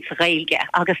gom héin sa réige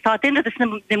agus tá duine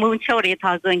na múnseoirí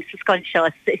atá going sa scoil seo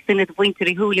is duine bhaintear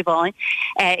I thuúlaháin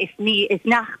is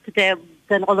nacht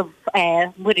den all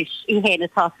muris I héin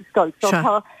atá sa scoil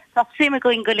so tá sim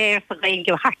going go léir sa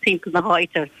réige harttín na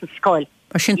háitir sa scoil.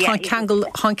 Mar sin tá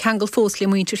ceangal fós le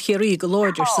muintir chéirí go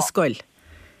láidir sa scoil.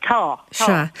 Tá.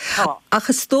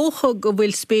 Achas tócha go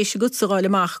bhfuil spéisi gutsaáil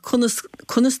amach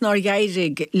chunas ná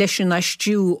dhéirig leis an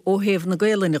aistú ó héamh na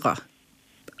Gaeilge.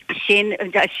 Sin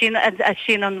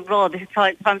an rád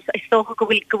stocha go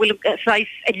bhfuil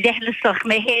lelasach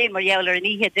mé héin mar jouler an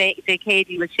ihe dé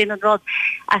chédí mar sin an rád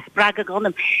as braga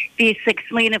gonam. Bhí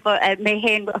smíine mé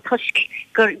héin a tusk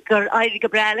gur airí go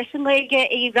bre leis an léige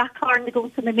I racar na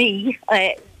gúta na mí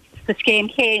sa scéim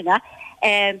chéna.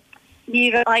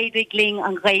 Ní airig ling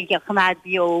an réige chamad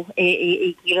bio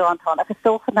I Gílantáin agus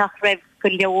stocha nach raibh go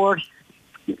leor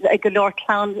go leor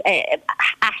clown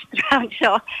astrán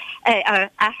seo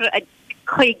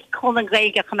chuig chun an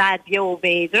réige chamad bio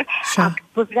béidir ach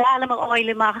bhrealam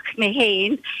áileach mé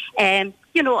héin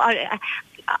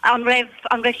an raibh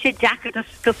sé Jackar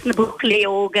gus na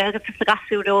buchléóga agus sa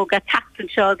gasúróga tatan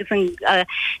seo agus an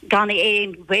ganna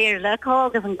éon bhéirle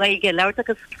agus an gaige leir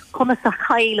agus chuma sa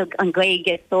chaileag an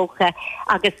gaige socha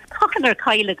agus cachanar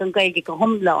chaileag an gaige go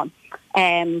thomláin.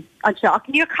 An seo ach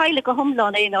níor chaileag go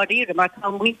thomláin éon áíre mar tá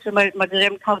muintre mar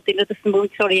rim cádaine agus na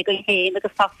múnseoirí go héin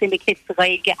agus fasin cis a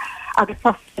gaige agus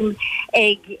fasin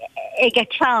ag a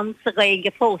clan sa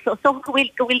gaige fós so go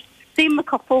bhfuil Sim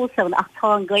go fósan ach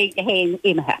tá an gaige héin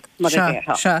imethe mar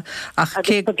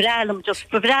bhrealam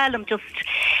just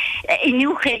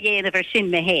inúché dhéanamh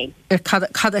sin me héin.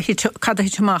 Cad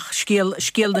hitach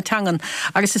scéal na teangan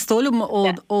agus is tólam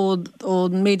ó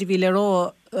méidir bhí le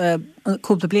rá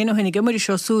cúpla bliana hinnig mar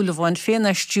seo súlaháin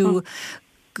féinistú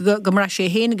gomra sé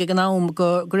hénig gan nám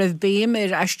go raibh béim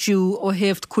eistú ó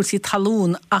héft cuasí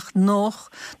talún ach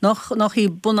nach í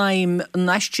bunaim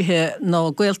neistethe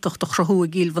ná gweiltocht a chrathú a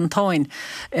gíl vantáin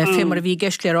fémar a bhí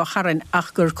geistléir á charan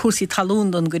ach gur cuasí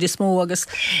talún don gur is mó agus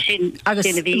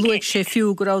luig sé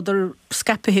fiú gur áidir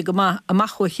scapathe go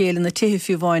amachú chéile na tuthe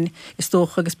fiúháin is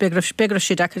tócha agus begra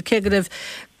sé dechar cégribh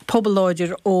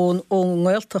poblláidir ón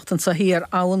ghiltocht an sa hir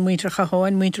áin muintir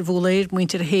chaáin, muintir bhúléir,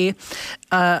 muintir hé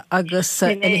agus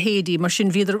in hédí mar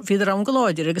sin viidir an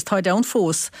goláidir agus tá da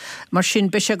fós mar sin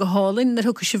be se go hálinn na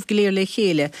thucha sibh goléir le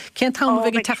chéile. Cén tá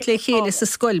bheith tacht le chéile sa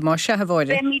scoil má se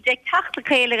bhhaide. Mí de tacht le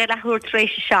chéile a leúir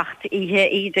trééis secht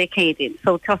í de chédin.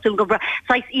 So táú go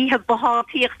sais ihe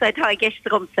behátíocht tá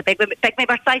gestromsa be mé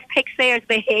mar 6 pexéirs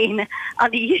be héin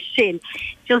an í sin.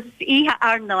 Just ihe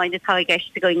arnáin atá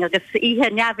geiste going agus ihe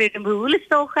neabhir an múla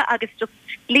stócha agus just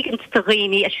ligint a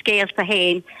rií a scéal a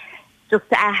héin just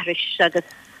ahris agus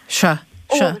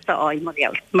áid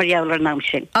marall ar ná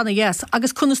sin. Anna yes,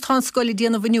 agus chunas tá scoil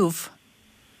díana bhniuh.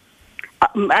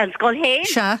 An scoil héin?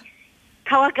 Se?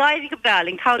 Tá a gaiid go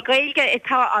braling, tá gailge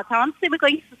tá sim a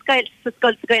going sa scoil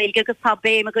sa gailge agus tá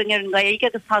bé a going ar an gailge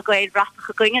agus tá gaid ratach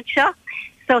a going seo.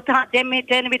 So tá déna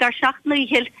bhíd ar 16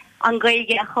 hil an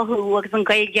gailge a chothú agus an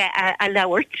gailge a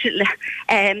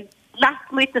leabhart. Las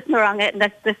muitas na ranga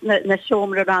na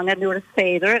siomra ranga nuair is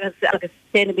féidir agus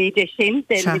déna bhí sin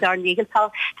déna bhíd ar nígil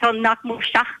tá nach mór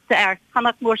 16 tá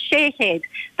nach mór 6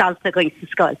 dalta going sa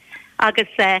scoil. Agus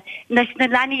na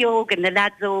leníogan na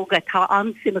ladóga tá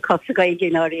ansim a cos a gailge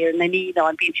áir na ní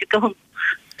an bíon se gom.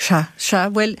 Se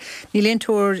bhfuil ní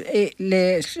léontóir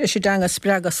le sé danga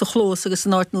spreaga sa chlós agus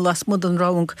an áit na las mud an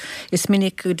rang is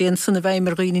minic déon sanna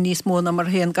bhéimar riine níos móna mar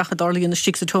héan gachadálaí na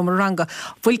stig sa tomar ranga.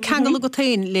 Bhfuil cheangal go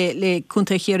tain le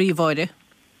chunta chéirí bháide?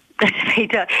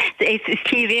 Is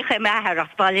tírécha methar as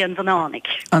bailíon bhanánig.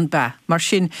 An be, mar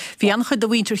sin bhí ancha do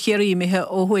bhaintear chéirí mithe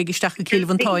ó thuigisteach go cíl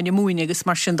vantáin na múine agus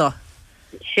mar sin dá.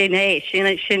 Sin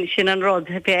an rod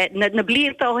na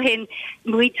bliir á hen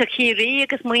muinte chéirí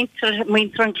agus muinter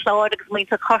an chláir agus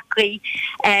muinte chorcaí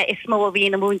is mó a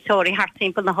bhíon na múntóirí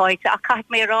hartimp na háite a caiith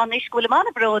mé ránis gohfuil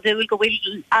anna broúil go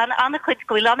bhfuil anna chud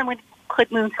gohfuil anna chud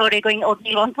múntóirí going ó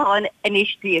nílantáin in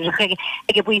istíir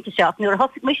ag a buinte seach nuair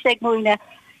hosig mu ag múine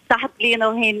dat blian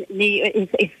ó hen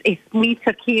is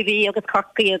muinter chéirí agus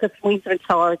chorcaí agus muinter an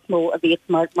chláir mó a bhí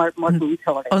mar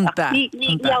múntóirí.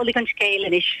 Ní leálaigh an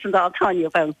scéile is san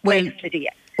dátáinniu bheith.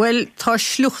 Well, tá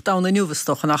slucht á na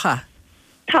nuúhastocha nach cha?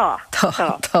 Tá.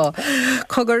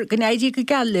 Cogur gnéidí go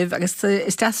galibh agus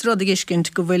is rud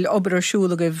iscint go bhfuil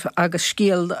obarsúlagah agus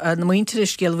scéal na muinteir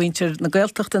scéal bhaintear na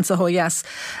gailteachtain sa hóas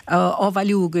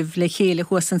ábhailúgah le chéile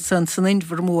chuas an san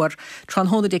indhar mór tran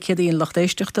hóna chédaíon lecht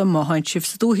éisteachta má haint sibh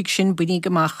sa dúhiigh sin buní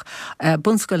goach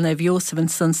bunscoil na bheosah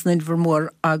san indhar mór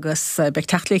agus beag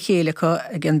techt le chéile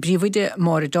ag an bríomhide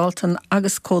mar Dalton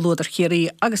agus cólódar chéirí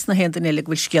agus na hendan éile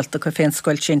bhfuil scéalta go féin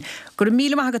scoil sin. Gur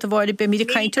míle maigad a bháile be míle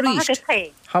caiinte ríist.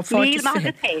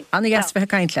 Anna gas bheit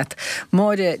caiint leat.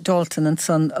 Máire Dalton an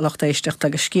san lochtéisteach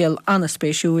agus scéal anna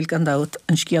spéisiúil gan dát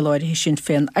an scéaláir hí sin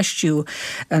féin eistú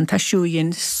an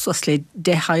taisiúin sos le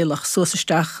déhailech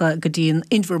sosisteach go dtíon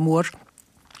invermór.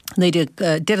 Néidir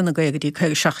deanna gagadí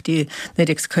chuige seachtaí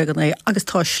néidir chuganna agus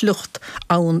tá slucht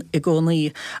ann i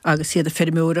gcónaí agus siad a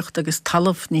fermúireacht agus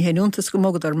talamh ní héúntas go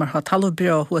mógadar mar tha talamh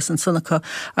breá huas an sannacha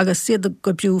agus siad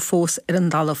go briú fós ar an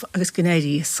dalamh agus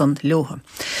gnéirí san leotha.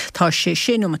 Tá sé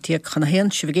séúmatíag chuna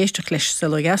héan si bhgéisteach leis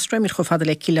sa legastra mír chu fada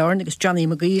le cileáin agus Johnny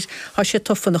Maguire há sé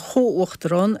tofan na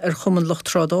chóuachtarrán ar chuman locht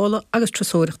trádála agus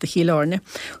trasóireachta chileárne.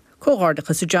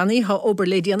 Cóárdachas sa Johnny há obair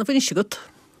lédí anna bhaine sigat.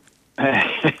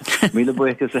 Míle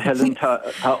buchas a helen tá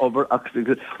obair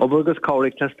agus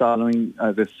cáric testáin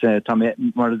agus tá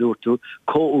mar dúirtú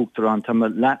cóúachtarrán tá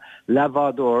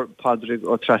levádor Padraig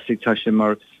ó trasig tá sé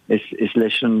mar is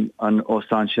leis an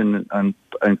ósán sin an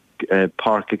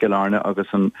park gelarne agus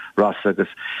an ras agus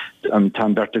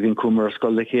tá berta gin cumar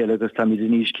scoil le chéile agus tá míid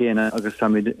níos céine agus tá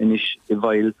míid inis I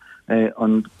bhail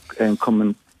an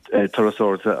cuman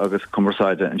Torasórta agus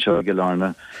Cumbersáide an seo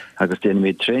gelarne agus déana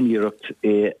míid tréníireacht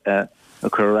a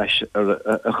chuéis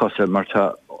a chosa mar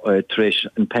tá trééis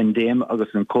an pandéim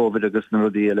agus an COVID agus na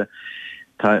rodíile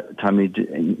tá míid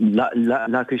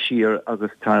lecha sír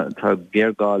agus tá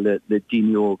géirgáil le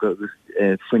díneoga agus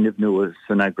funineh nuas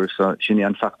san agur sinné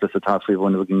an factas atá faoi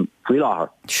bhna gin faoi láthair.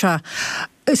 Se.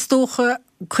 Is tócha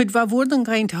chud bhór an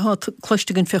gaiint hat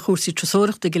cloistegann fechúsí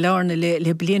trasóireachta go learna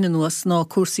le bliana nuas ná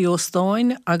cuasaí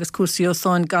óstáin agus cuasaí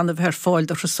óstáin gan a bheith fáil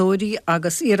do trasóirí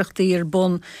agus iireachtaí ar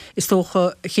bun is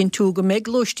tócha chin tú go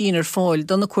méglóistín ar fáil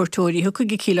donna cuairtóirí thu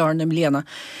chuige cilearna léana.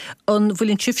 An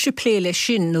bhfuiln sibh se pléile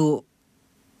sin nó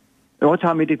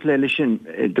Tá mí léile sin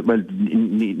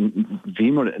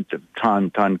bhímar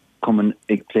tá cuman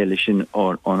ag léile sin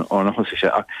ó na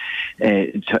hosaise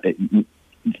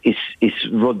is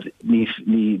rud ní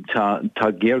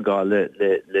tá géirgá le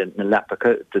na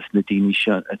lepacha dus na daoine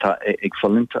sin tá ag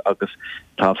folinta agus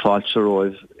tá fáilte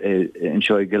roimh an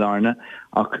seo Gilárna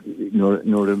ach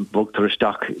nuair an bugtar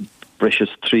isteach breis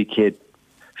 300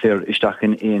 fér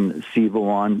isteachchan in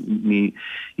Siobháin ní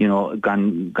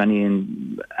gan éon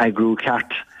agrú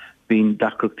ceart bín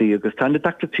dacrochtaí agus tá na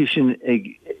dacrochtaí sin ag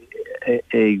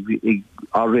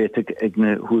áréite ag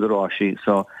na húdarráisí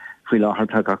so fhui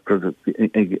láthar gachar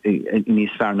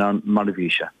níos fearna mar a bhí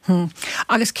se.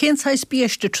 Agus céntáis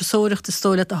bíiste trasóireachta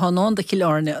stóile a háán de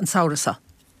Kilárne an saorasa?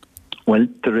 Well,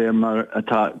 de ré mar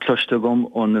atá cluiste gom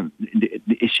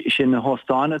sin na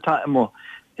hóstáin atá imó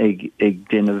ag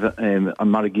déanamh an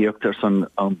mar géochttar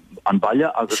an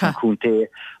baile agus an cúnta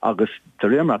agus de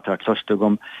ré mar atá cluiste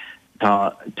gom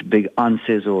tá big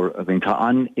anséúr a bhín tá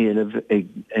an éileh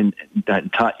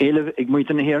tá éileh ag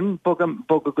muoite na hhéann boga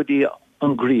go dtí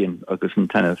an gríon agus an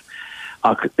tanmh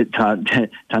ach tá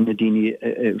na daoine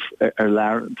ar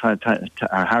leir ar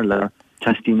thar leir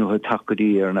tastíúthe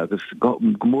takeí ar agus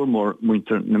gomór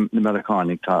muinter na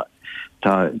Americanig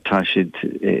tá siad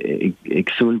ag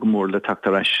súil gomór le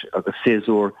tatar eis agus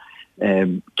séúr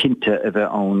cinnte a bheith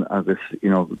ann agus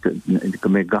go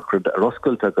mé gacrad a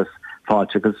roscailt agus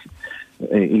fáilte agus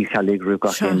í chalégrú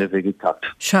gachéin le bheith tacht.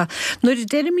 Se nuair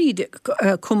déir míad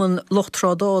cuman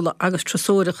lochtrádála agus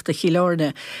trasóireachta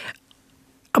Kilárne.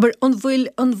 Aber an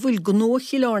bhfuil gnó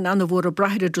Kilárne anna bhór a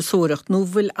breithre trasóireacht nó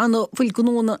bhfuil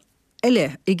gnóna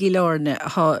eile i Gilárne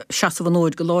ha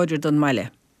seasamhnóid go láidir don meile.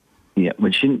 Ja,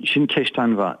 maar sin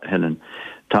ceistan bha Helen.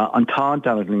 Tá an tá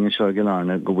darling seo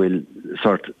Gilárne go bhfuil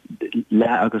sort le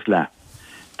agus le.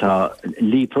 Tá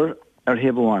líper ar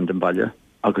hebháin den baile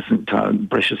agus tá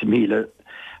breis míle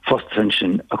fostran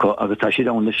sin agus tá siad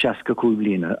an le 60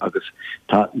 bliana agus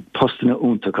tá postna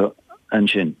úntacha an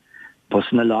sin.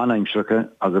 Postna lánaimsreacha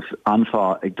agus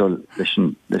anfá ag dul leis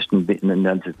na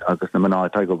nelta agus na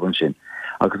manátá go bun sin.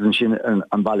 Agus an sin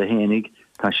an baile hénig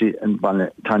tá si an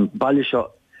baile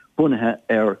seo bunathe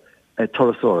ar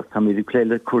torasóras, tá mí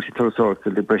léile cuasí torasóras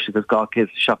le breis agus gácéad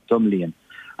 7 líon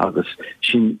agus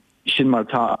sin mar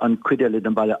tá an cuideile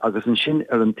an baile agus an sin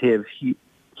ar an taobh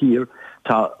hir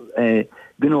tá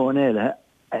gnó an éile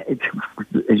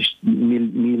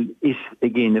níl is a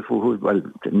géine fóthúil well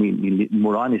níl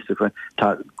mórránis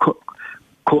tá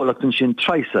cólachtan sin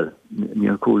treisel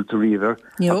níor cúil to river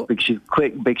big si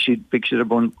ar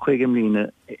bun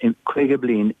 5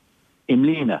 blian im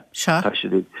lína tá si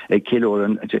ag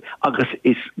kilóran agus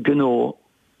is gnó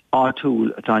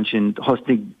átúil atá sin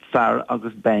hosnig fear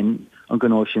agus ben an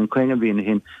gnó sin 5 bliana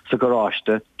hin sa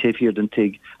goráiste taobh den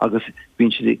tig agus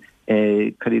bín si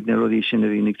caríb na rodí sin a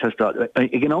bhínig testá.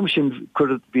 Ag an am sin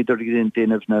chuir bíidir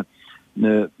déanamh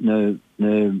na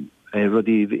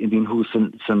rodí bhín hú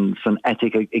san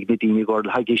etic ag na daoine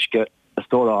gáil haigiisce a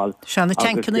stóráil. Se na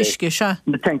tencaniisce se?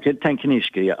 Na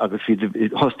tencaniisce agus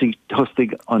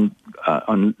hostig an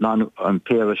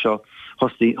péire seo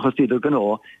hostíidir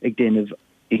gnó ag déanamh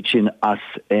ag sin as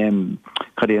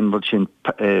caríon rud sin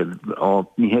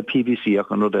níhe PVC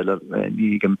ach an rodile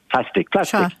ní plastic.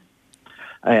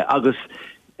 Agus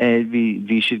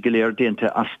hí siad go léir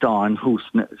déanta a stáin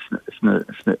hústéire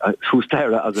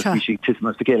agus bhí si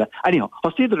tismas a céile. Anyhow,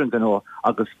 hostíidir an gnó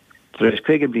agus treis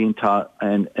 5 blion tá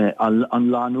an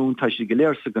láún tá si go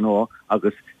léir sa gnó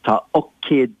agus tá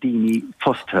 800 daoine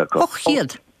fosthe go.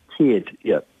 800? 800,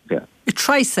 yeah. I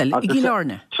treisel i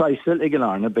Gilárne? Treisel i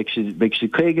Gilárne, beag si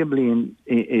 5 blion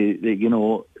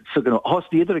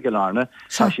hostíidir a Gilárne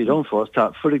tá si dón fós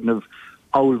tá furignamh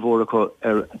áilmhóracha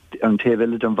ar an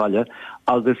taobhile an bhaile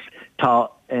agus tá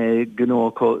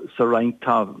gnócha sa rank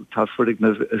tá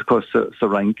furignamh sa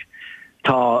rank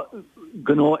tá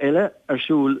gnó eile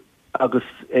arsúil agus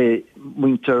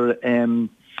muinter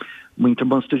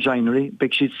Munster January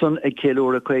beag siad sun ag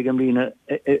céilúra 5 mlína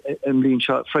an mlín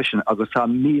seo freisin agus tá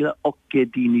 1,800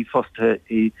 daoine fosthe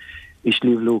is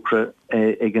líomhlócra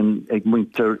ag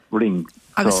muinter ring.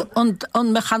 Agus an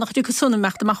mechanachtú go sunna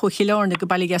meachta chu Kilárne go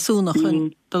bailí gasúna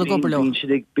chun do goberló.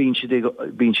 Bín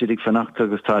siad ag fannacht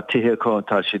agus tá tithéá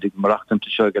tá siad ag marachtamta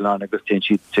seo Gilárne agus téan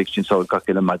siad textin sá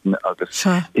gaile maidin agus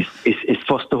is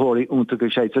fostathóirí únta go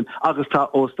séitsan agus tá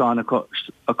óstáin a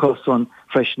cosán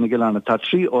freisin na Gilárne tá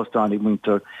 3 óstáin ag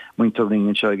muinter ring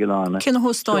an seo Gilárne. Cin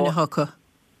hóstáine hacha?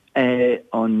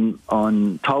 An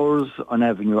Towers an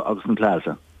Avenue agus an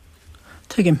Plaza.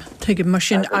 Tuigim mar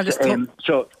sin agus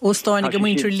óstáinnig go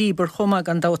muintir líber chomag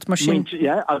an dat mar sin.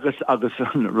 agus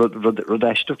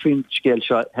rodéiste fin scéil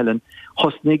seo Helen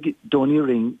hosnig Donny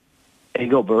Ring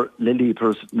ag obair le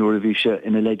lípers nuair a bhí sé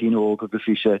ina ledín óg agus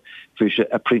bhí sé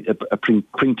a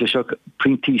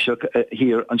printíiseach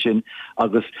hir an sin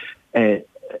agus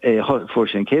for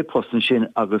sin cé postan sin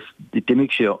agus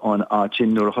dimig sé an á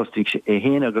sin nuair a hosting sé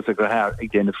héana agus a gothir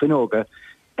ag déanana finóga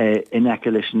in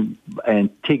eice leis an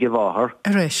tuige bháthair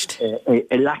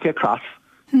i lecha cras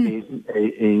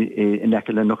in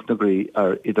eice le 8 degree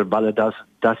ar idir baile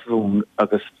dasrún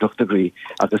agus 8 degree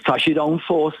agus tá siad an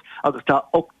fós agus tá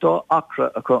 8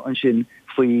 acra acu an sin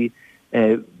faoi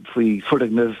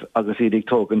fudagnamh agus iad ag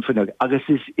tógan finneag agus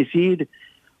is iad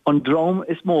an drám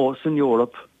is mó san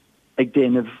Europa ag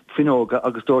déanamh finóga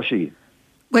agus dóisií.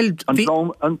 Well,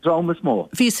 an drám is mó.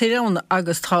 Bhí sé rán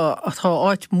agus tá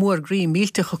áit mór grí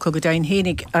míltecha go dain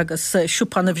hénig agus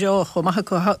siúpanna bheoch ó maitha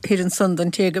go hir an san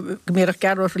an té gomérach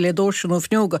garhar le dóisiún ó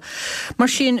fneoga. Mar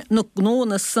sin nó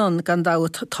nóna san gan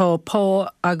dát tá pá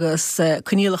agus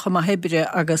cuníalacha má hebre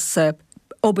agus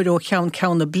oberó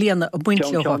ceanna bliana a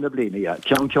buintleocha.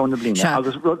 Ceanna bliana,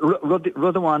 agus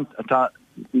rud amháin atá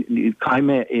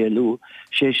caiime éú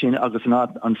sé sin agus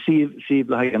an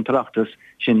síblathe an tarachtas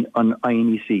sin an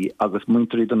INEC agus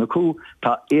muinterí donna cú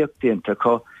tá éagtéanta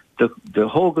có de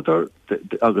hógadar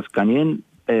agus ganéon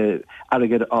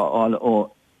agad áil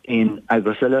ó in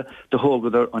agrasile de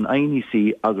hógadar an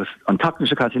INEC agus an tana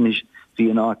se caiis hí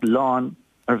an áit lán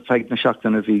ar feid na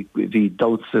seachtainna hí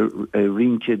dása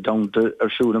rince damta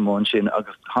arsúlamáin sin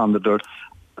agus háidir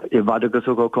I bhd agus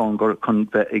ó gágur chun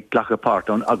bheith ag ghlacha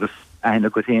pártán agus aine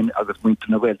go héin agus muinte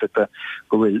na bhfuilteachta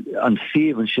go bhfuil an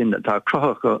siomhan sin tá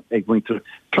crochacha ag muintear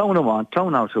tlán amháin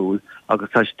tlán átúil agus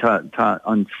tá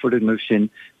an fudagnamh sin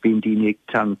bíon daoine ag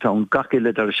tán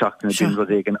gaciile ar a seachtainna bíon rud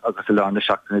éigen agus a lána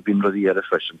seachtainna bíon rudí ar a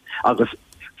freisin. Agus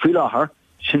faoi láthair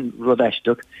sin rud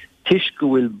éisteach tuis go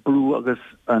bhfuil brú agus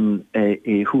an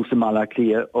húsa mala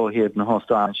clia ó héad na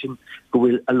hóstáin sin go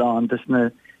bhfuil a lándas na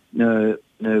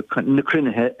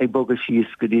crunethe ag boga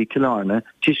síos go dtí ciláne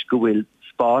tuis go bhfuil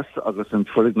spás agus an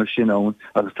fudagnamh sin ón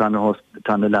agus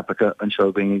tána lepacha an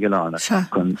seogaing i glána.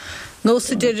 Nó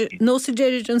sa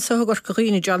déirid an sagur go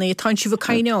riine Johnny tá si bh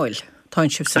caiineáil tá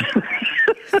sib san.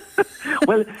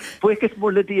 Well, buchas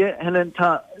mór le dia Helen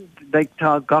tá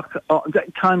gach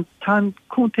tá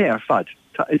cúnta ar fad.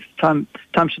 Tam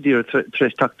sé dír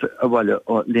treis tata a bhaile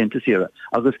ó léanta sira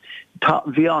agus tá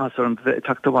bhíás ar an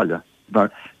tata bhaile.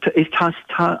 Is tá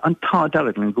an tá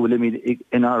dalagan go bhfuil míad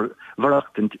in ar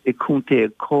bharachtant i cúnta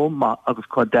comá agus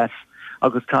có des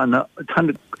agus tá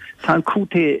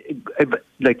cúnta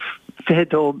le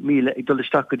 2,000 ag dul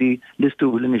stagadí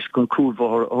listúlinis gon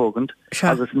cúlmhór ógant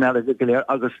agus meile go léir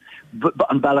agus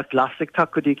an bailach lasig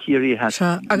tagadí cíirí he.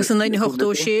 Agus an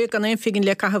 9 sé gan éon figin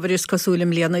le cahabhar is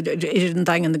cosúlim léana ar an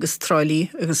dagan agus trálí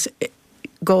agus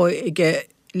gá ige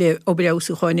le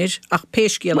obrású cháinir ach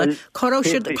péiscéile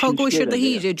cágóisiir de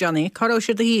híre Johnny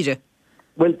cáráisiir de híre.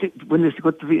 Well, when is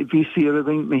got VC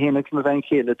ring me héna me van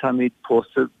chéle tá mí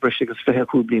poster bregus fe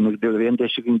cúblin de an de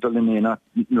gin dolinnéna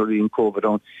noín COVID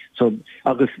on. So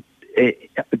agus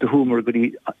de humor go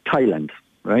Thailand,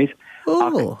 right?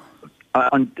 Oh.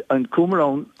 An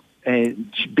Cúmarán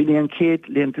bin an céad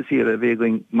lenta sire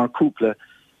veging mar cúpla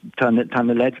tan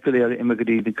legoléir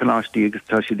imimegadí den canátí agus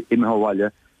tá si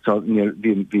imhaáile. So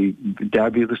vi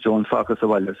derby agus John Facas a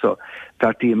bhaile, so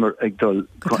dar tímer ag dul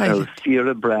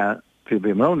sire bre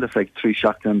be mar le feic 3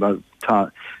 seachtain ba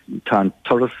tá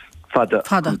toras fada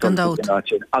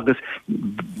agus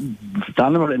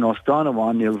stanmar in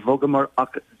Ástánamháin níl bhogamar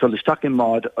dul isteach in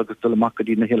mád agus dul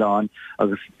amachchadí na Hiáin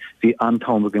agus bhí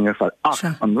antámagin ar fad ach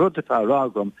an rud atá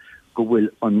rágam go bhfuil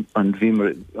an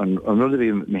bhímar an rud a bhí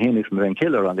hénig mar an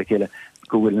céile an de chéile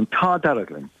go bhfuil an tá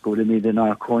daraglan go bhfuil míad in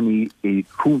coní i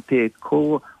cúnta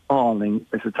cóáling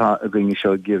is atá a gine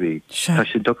seo géirí tá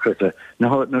sé docrata na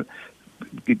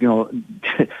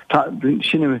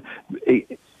sinne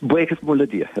buchas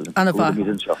moldia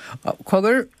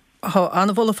Cogur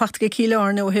anna bhla fachta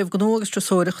cíilearna ó heh gnógus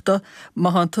trasóireachta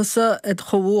mahananta a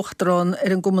chohchtrán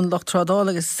ar an goman lechtrádá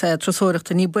agus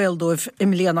trasóireachta ní béildóibh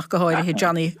imlíanach go háir hé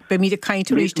Johnny be míad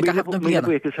caiinte ríiste go hebna bliana.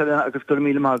 agus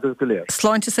 2,000 go léir.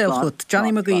 Sláinte selchút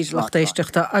Johnny McGreed lecht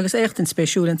éisteachta agus échtn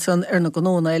spéisiúlinn san ar na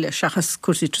gnóna eile seachas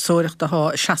cuasí trasóireachta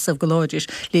há seaamh goláidir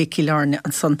le cíilearne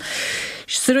an san.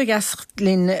 Suir gascht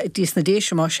lín díos na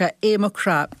déise má se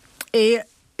émacrá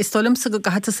Is stolimsa go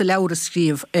gaita sa leabhar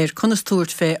scríomh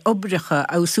conastúirt fé obricha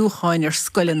ausúcháin ar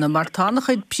scoilena mar tána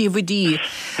chuid príomhdí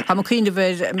ha mo chuoine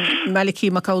bhir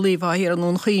melicí Macaulíomh hir an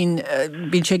ón chuoin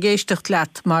bín sé géistecht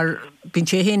leat mar bín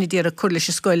sé héna díar a chuir leis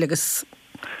a scoil agus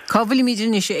cábhfuil míidir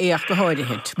sé éach go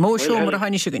háirithe. Mó seo mar a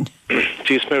haine sigann.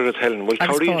 Tí smirid Helen, bhfuil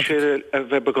choiríonn sé a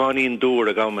bheith beáíon dúr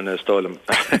a gaman a stálam.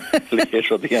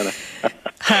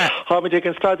 Tá mé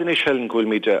an stadin is hellen goil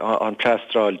míid an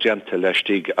pleistrál gentle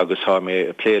leistig agus há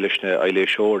mé pléileisne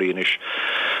eiléisióí is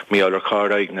mé ar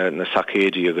cáraig na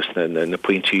sacédí agus na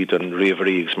pointíd an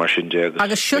riomhrígus mar sin de.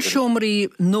 Agus siomí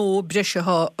nó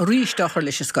breisethá ríistachar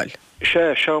leis scoil.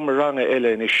 Seamar range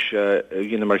eile is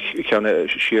dhéine mar ceanna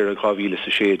siar a gáhíle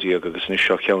sa sédí agus is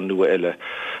seo ceann nua eile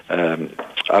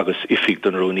agus ifig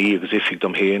don roní agus ifig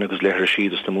dom héin agus lehar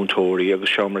siad na múntóirí agus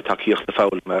seamar takeíocht na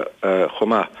fáil me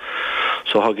chomá.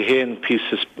 So ha ge héin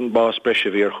pieces bás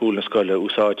breise vi choúl na sskolle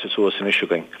úsáte soas in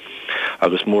isisuging.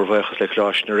 Agus mór bhechas le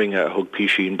chlás na ringe hog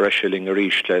písín breseling a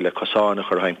ríist le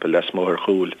cosánach ar heimpel les mór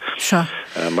choúl.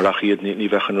 Mar ach iad ní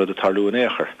bhechan rud a tarlú an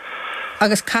éair.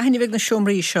 Agus caiinna bheith na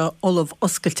siomraí seo olah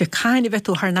oscailte caiinna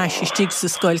bheitú th náisi stig sa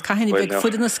scoil, caiinna bheith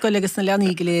fuidir na scoil agus na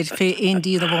leanaí léir fé aon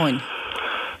díad a bháin.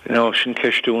 No, sin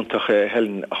ceistúntaach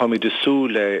helen ha de sú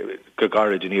le go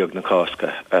garid in íag na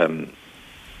cáska.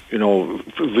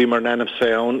 Vi mar nenam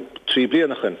sé an 3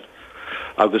 blianachan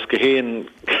agus gehéin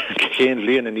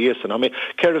líon in níos an mé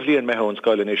ceirh líon me an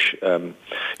scoilin is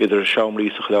idir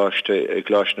seomrí sa chláiste ag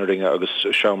gláis na ringe agus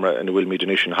seomra in bhfuil míid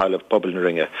in heilemh bobbal na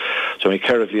ringe. So mé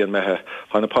ceirh líon methe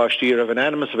hána pástír a bh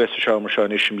animas a bheits seomra seo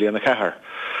in isim líon na cethir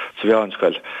sa bhí an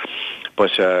scoil.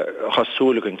 But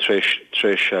chasúlagan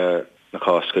tréis na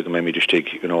cáska go mé míidir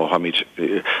stig hamid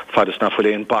fadas na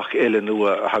foléon bach eile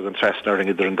nua a hagan tresnar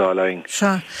ringe idir an dálaing.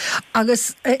 Se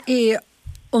agus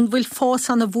an bhfuil fás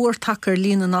an a bhórtakar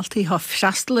líana altaí ha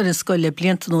freistal ar an scoile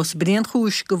blianta nó sa bréon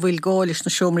chúis go bhfuil gáis na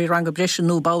siomraí rang breise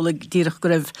nó bála díireach go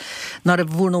raibh nar a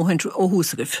bhórnóhaint ó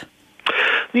húsagah.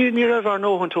 Ní raibh ar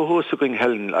nóhaint ó húsaging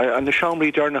helen an na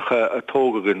seomraí dearnacha a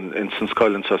tógagan in san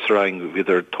scoilen sa sraing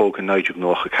viidir tógan naidúg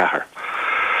nócha cethir.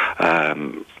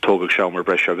 Tógad seomar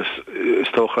breis agus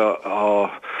istócha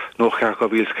nóchar go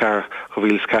bhíls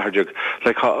cairdeag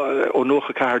ó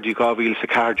nócha cairdí go bhíl sa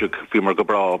cairdeag bhí mar go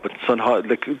brá, but san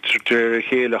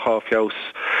chéile há fios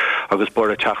agus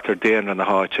bor a teachtar déan an na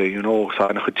háte,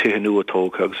 sa nach chu tuthe nua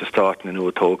tócha agus a stáitna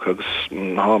nua tócha agus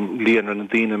líon an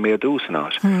dtíine mé dúsan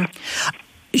áit.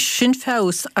 Sin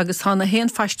fés agus hána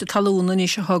héon feiste talúna ní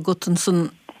se há gutan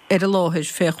san a láthir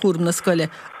fé chúm na scoile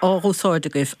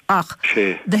áúsáidegah ach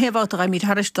de héhhat a míid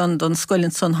Harristan don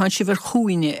scoilinn san han si bhar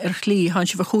chuoine ar chlí han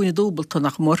si bhar chuoine dúbalta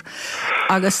nach mór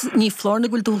agus ní flárna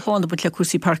bhfuil dúána bud le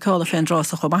cuasí parcála féin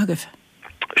rás a chomagah.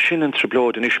 Sin an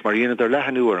treblód in is mar dhéanana ar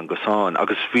lehanúar an gosáin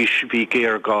agus bhí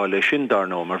géar gá le sin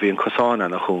darnó mar bhí an cosáin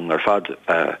an a chun ar fad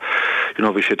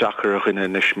bhí sé dachar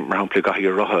in is mar hampla gaí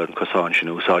rotha an cosáin sin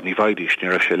úsáid ní bhaidís ní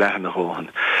sé lehan na hóhan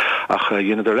ach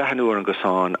dhéanana ar lehanúar an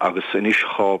gosáin agus in is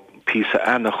chá písa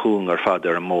ana chún ar fad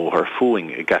ar an mó ar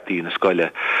fuing i gataí na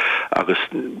scoile agus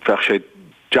bheith sé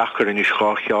deachar in is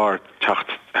cháchear techt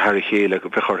Harry chéile go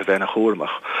bhechar a bheith nach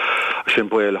chóirmach. Sin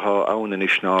buil ha ánan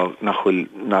is nachhfuil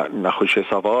sé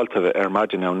sábháilta bheith ar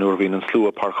maidin an nuair bhín an slú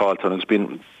a parcháilta agus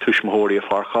bín tuismóirí a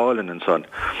farcháilin an son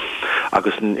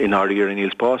agus in áíar in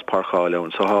níls bás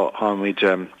parcháilin so ha míid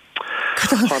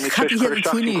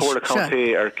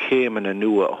County ar céman a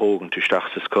nua a hógan tuisteach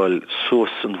sa scoil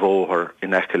suas an bmhóthar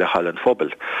in eice le hallan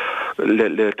phobal.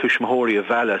 Le tuismóirí a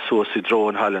bheile suas i dro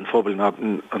an hallan phobal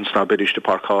an snabediiste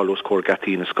parcáil os cór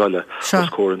gatí na scoile os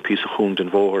cór an pí a chun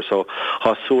den bmhóthar so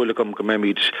há sóla go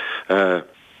méid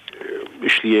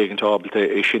slíégant ábalta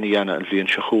é sinna dhéana an bhíonn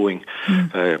se chuing.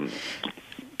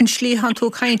 In slí han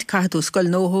tú caint caithú scoil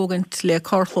nóthógant le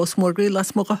carchlós mór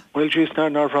grílas muga? Well, jeez,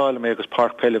 náráile mé agus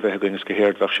park pelle bheith agus go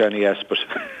héirt bheith séna esper.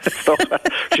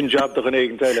 Sin job do an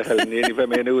éigen teile ní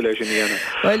bheith mé úla sin dhéana.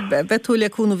 Well, betú le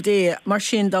cúnmh dé mar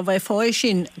sin dá bheith fáid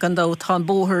sin gan dá tá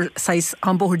bóthir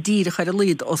an bóthir díire chuir a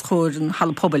líd os chóir an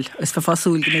hall pobl is fe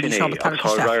fásúil go méidir seab tar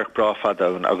tá rair brafad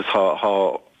agus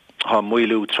ha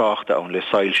muilú tráchta an le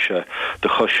sailse de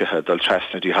chuisethe dal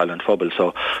tresna dí hallan phobal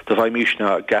so de bhaid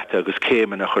míisna gata agus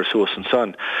céman a chur suas an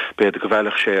son beidir go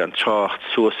bhealach sé an trácht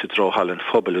suas i dro hallan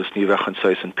phobal is ní bhechan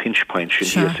sais an pinchpoint sin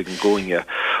hias ag an ggóine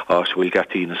ás bhfuil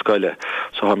gataí na scoile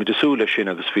so ha mi de súla sin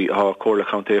agus bhí ha cóla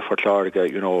county fortláige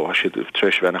ha si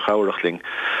treis bheith na chairachling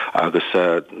agus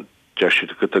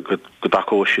go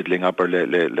dacóisiidling aber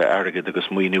le airgid agus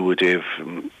muoinú déh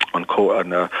an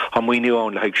ha muoinú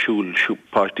an le haag siúl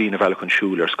pádína bhealach an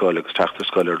siúl ar scoil agus teachtar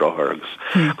scoil ar ráthir agus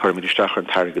chuir isteach an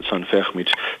targad san fechan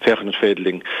an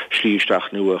fédling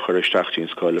slíisteach nua chur isteachtíín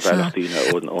scoil a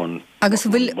bhealachtíine ón agus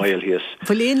bhfuil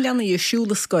éon leanna í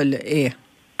siúla scoil é.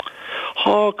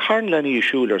 Tá cairn lení í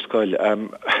siúl ar scoil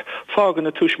fágan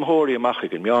na tuismóirí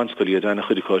amachigin meán scoilí a ana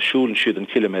chuidirá siúlann siad an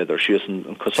kilometr sios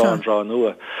an cosán rá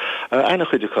nua ana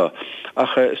chuidirá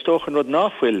ach istóchan rud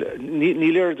náfuil ní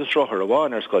léir is rothar a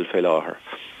bháin ar scoil fé láthair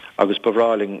agus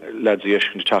bevraling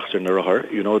ledíiscin teachtar na rahar,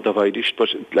 da bhaidist, but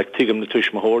like tigam na tuis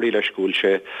mahóí le school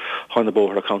sé hána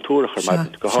bóthar a countúrachar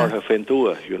me go hátha féin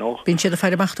dua, Bín siad a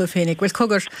fearachú féinnig. Bhfuil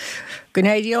cogur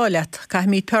gonéideálet cai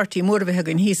míid pertí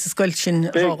mórmhethe an hí scoil sin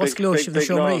rágusglóisi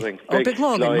seomí.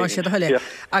 Belágan mar siad a heile.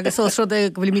 Agus ásrad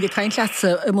bhfuil míad caiin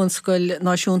leatsa i mún scoil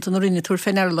náisiúnta nó rinne túr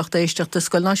féinarlacht éisteach de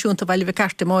scoil náisiúnta bhile bh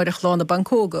carte máireach lána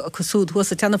Bangkóga a cosúd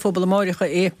thusa tenafóbal máirecha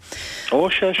é. Ó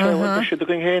sé si go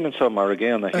héanaan sa mar a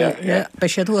ggéanana. Bei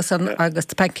sé thusan agus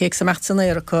pancakes sa mecht san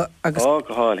éirecha agus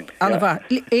goáling.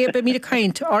 É be míad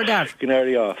caint ardar.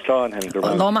 Gnéirí slán hen gur.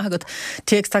 Lá agad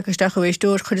teex takeisteach éis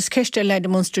dúir chud is ceiste le de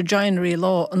Munster Ginery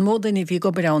lá an módaní bhí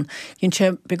goberán ginn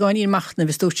sé beáín machna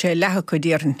vis dút sé lethe chu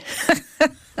ddíarn.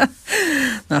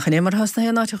 Nach an émar hasna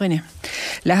hé náteghine.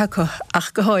 Lethe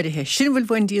ach go háirithe. Sin bhfuil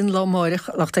bhain díon lámáireach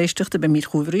lach éisteachta be míad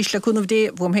chuúhrís le chunmh dé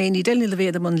bhm héin í déilní le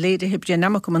bhéad man léide heb dé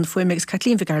namach an foiimegus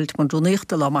Catlín bhí gailt man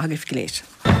drúnéachta lá maithagah léis.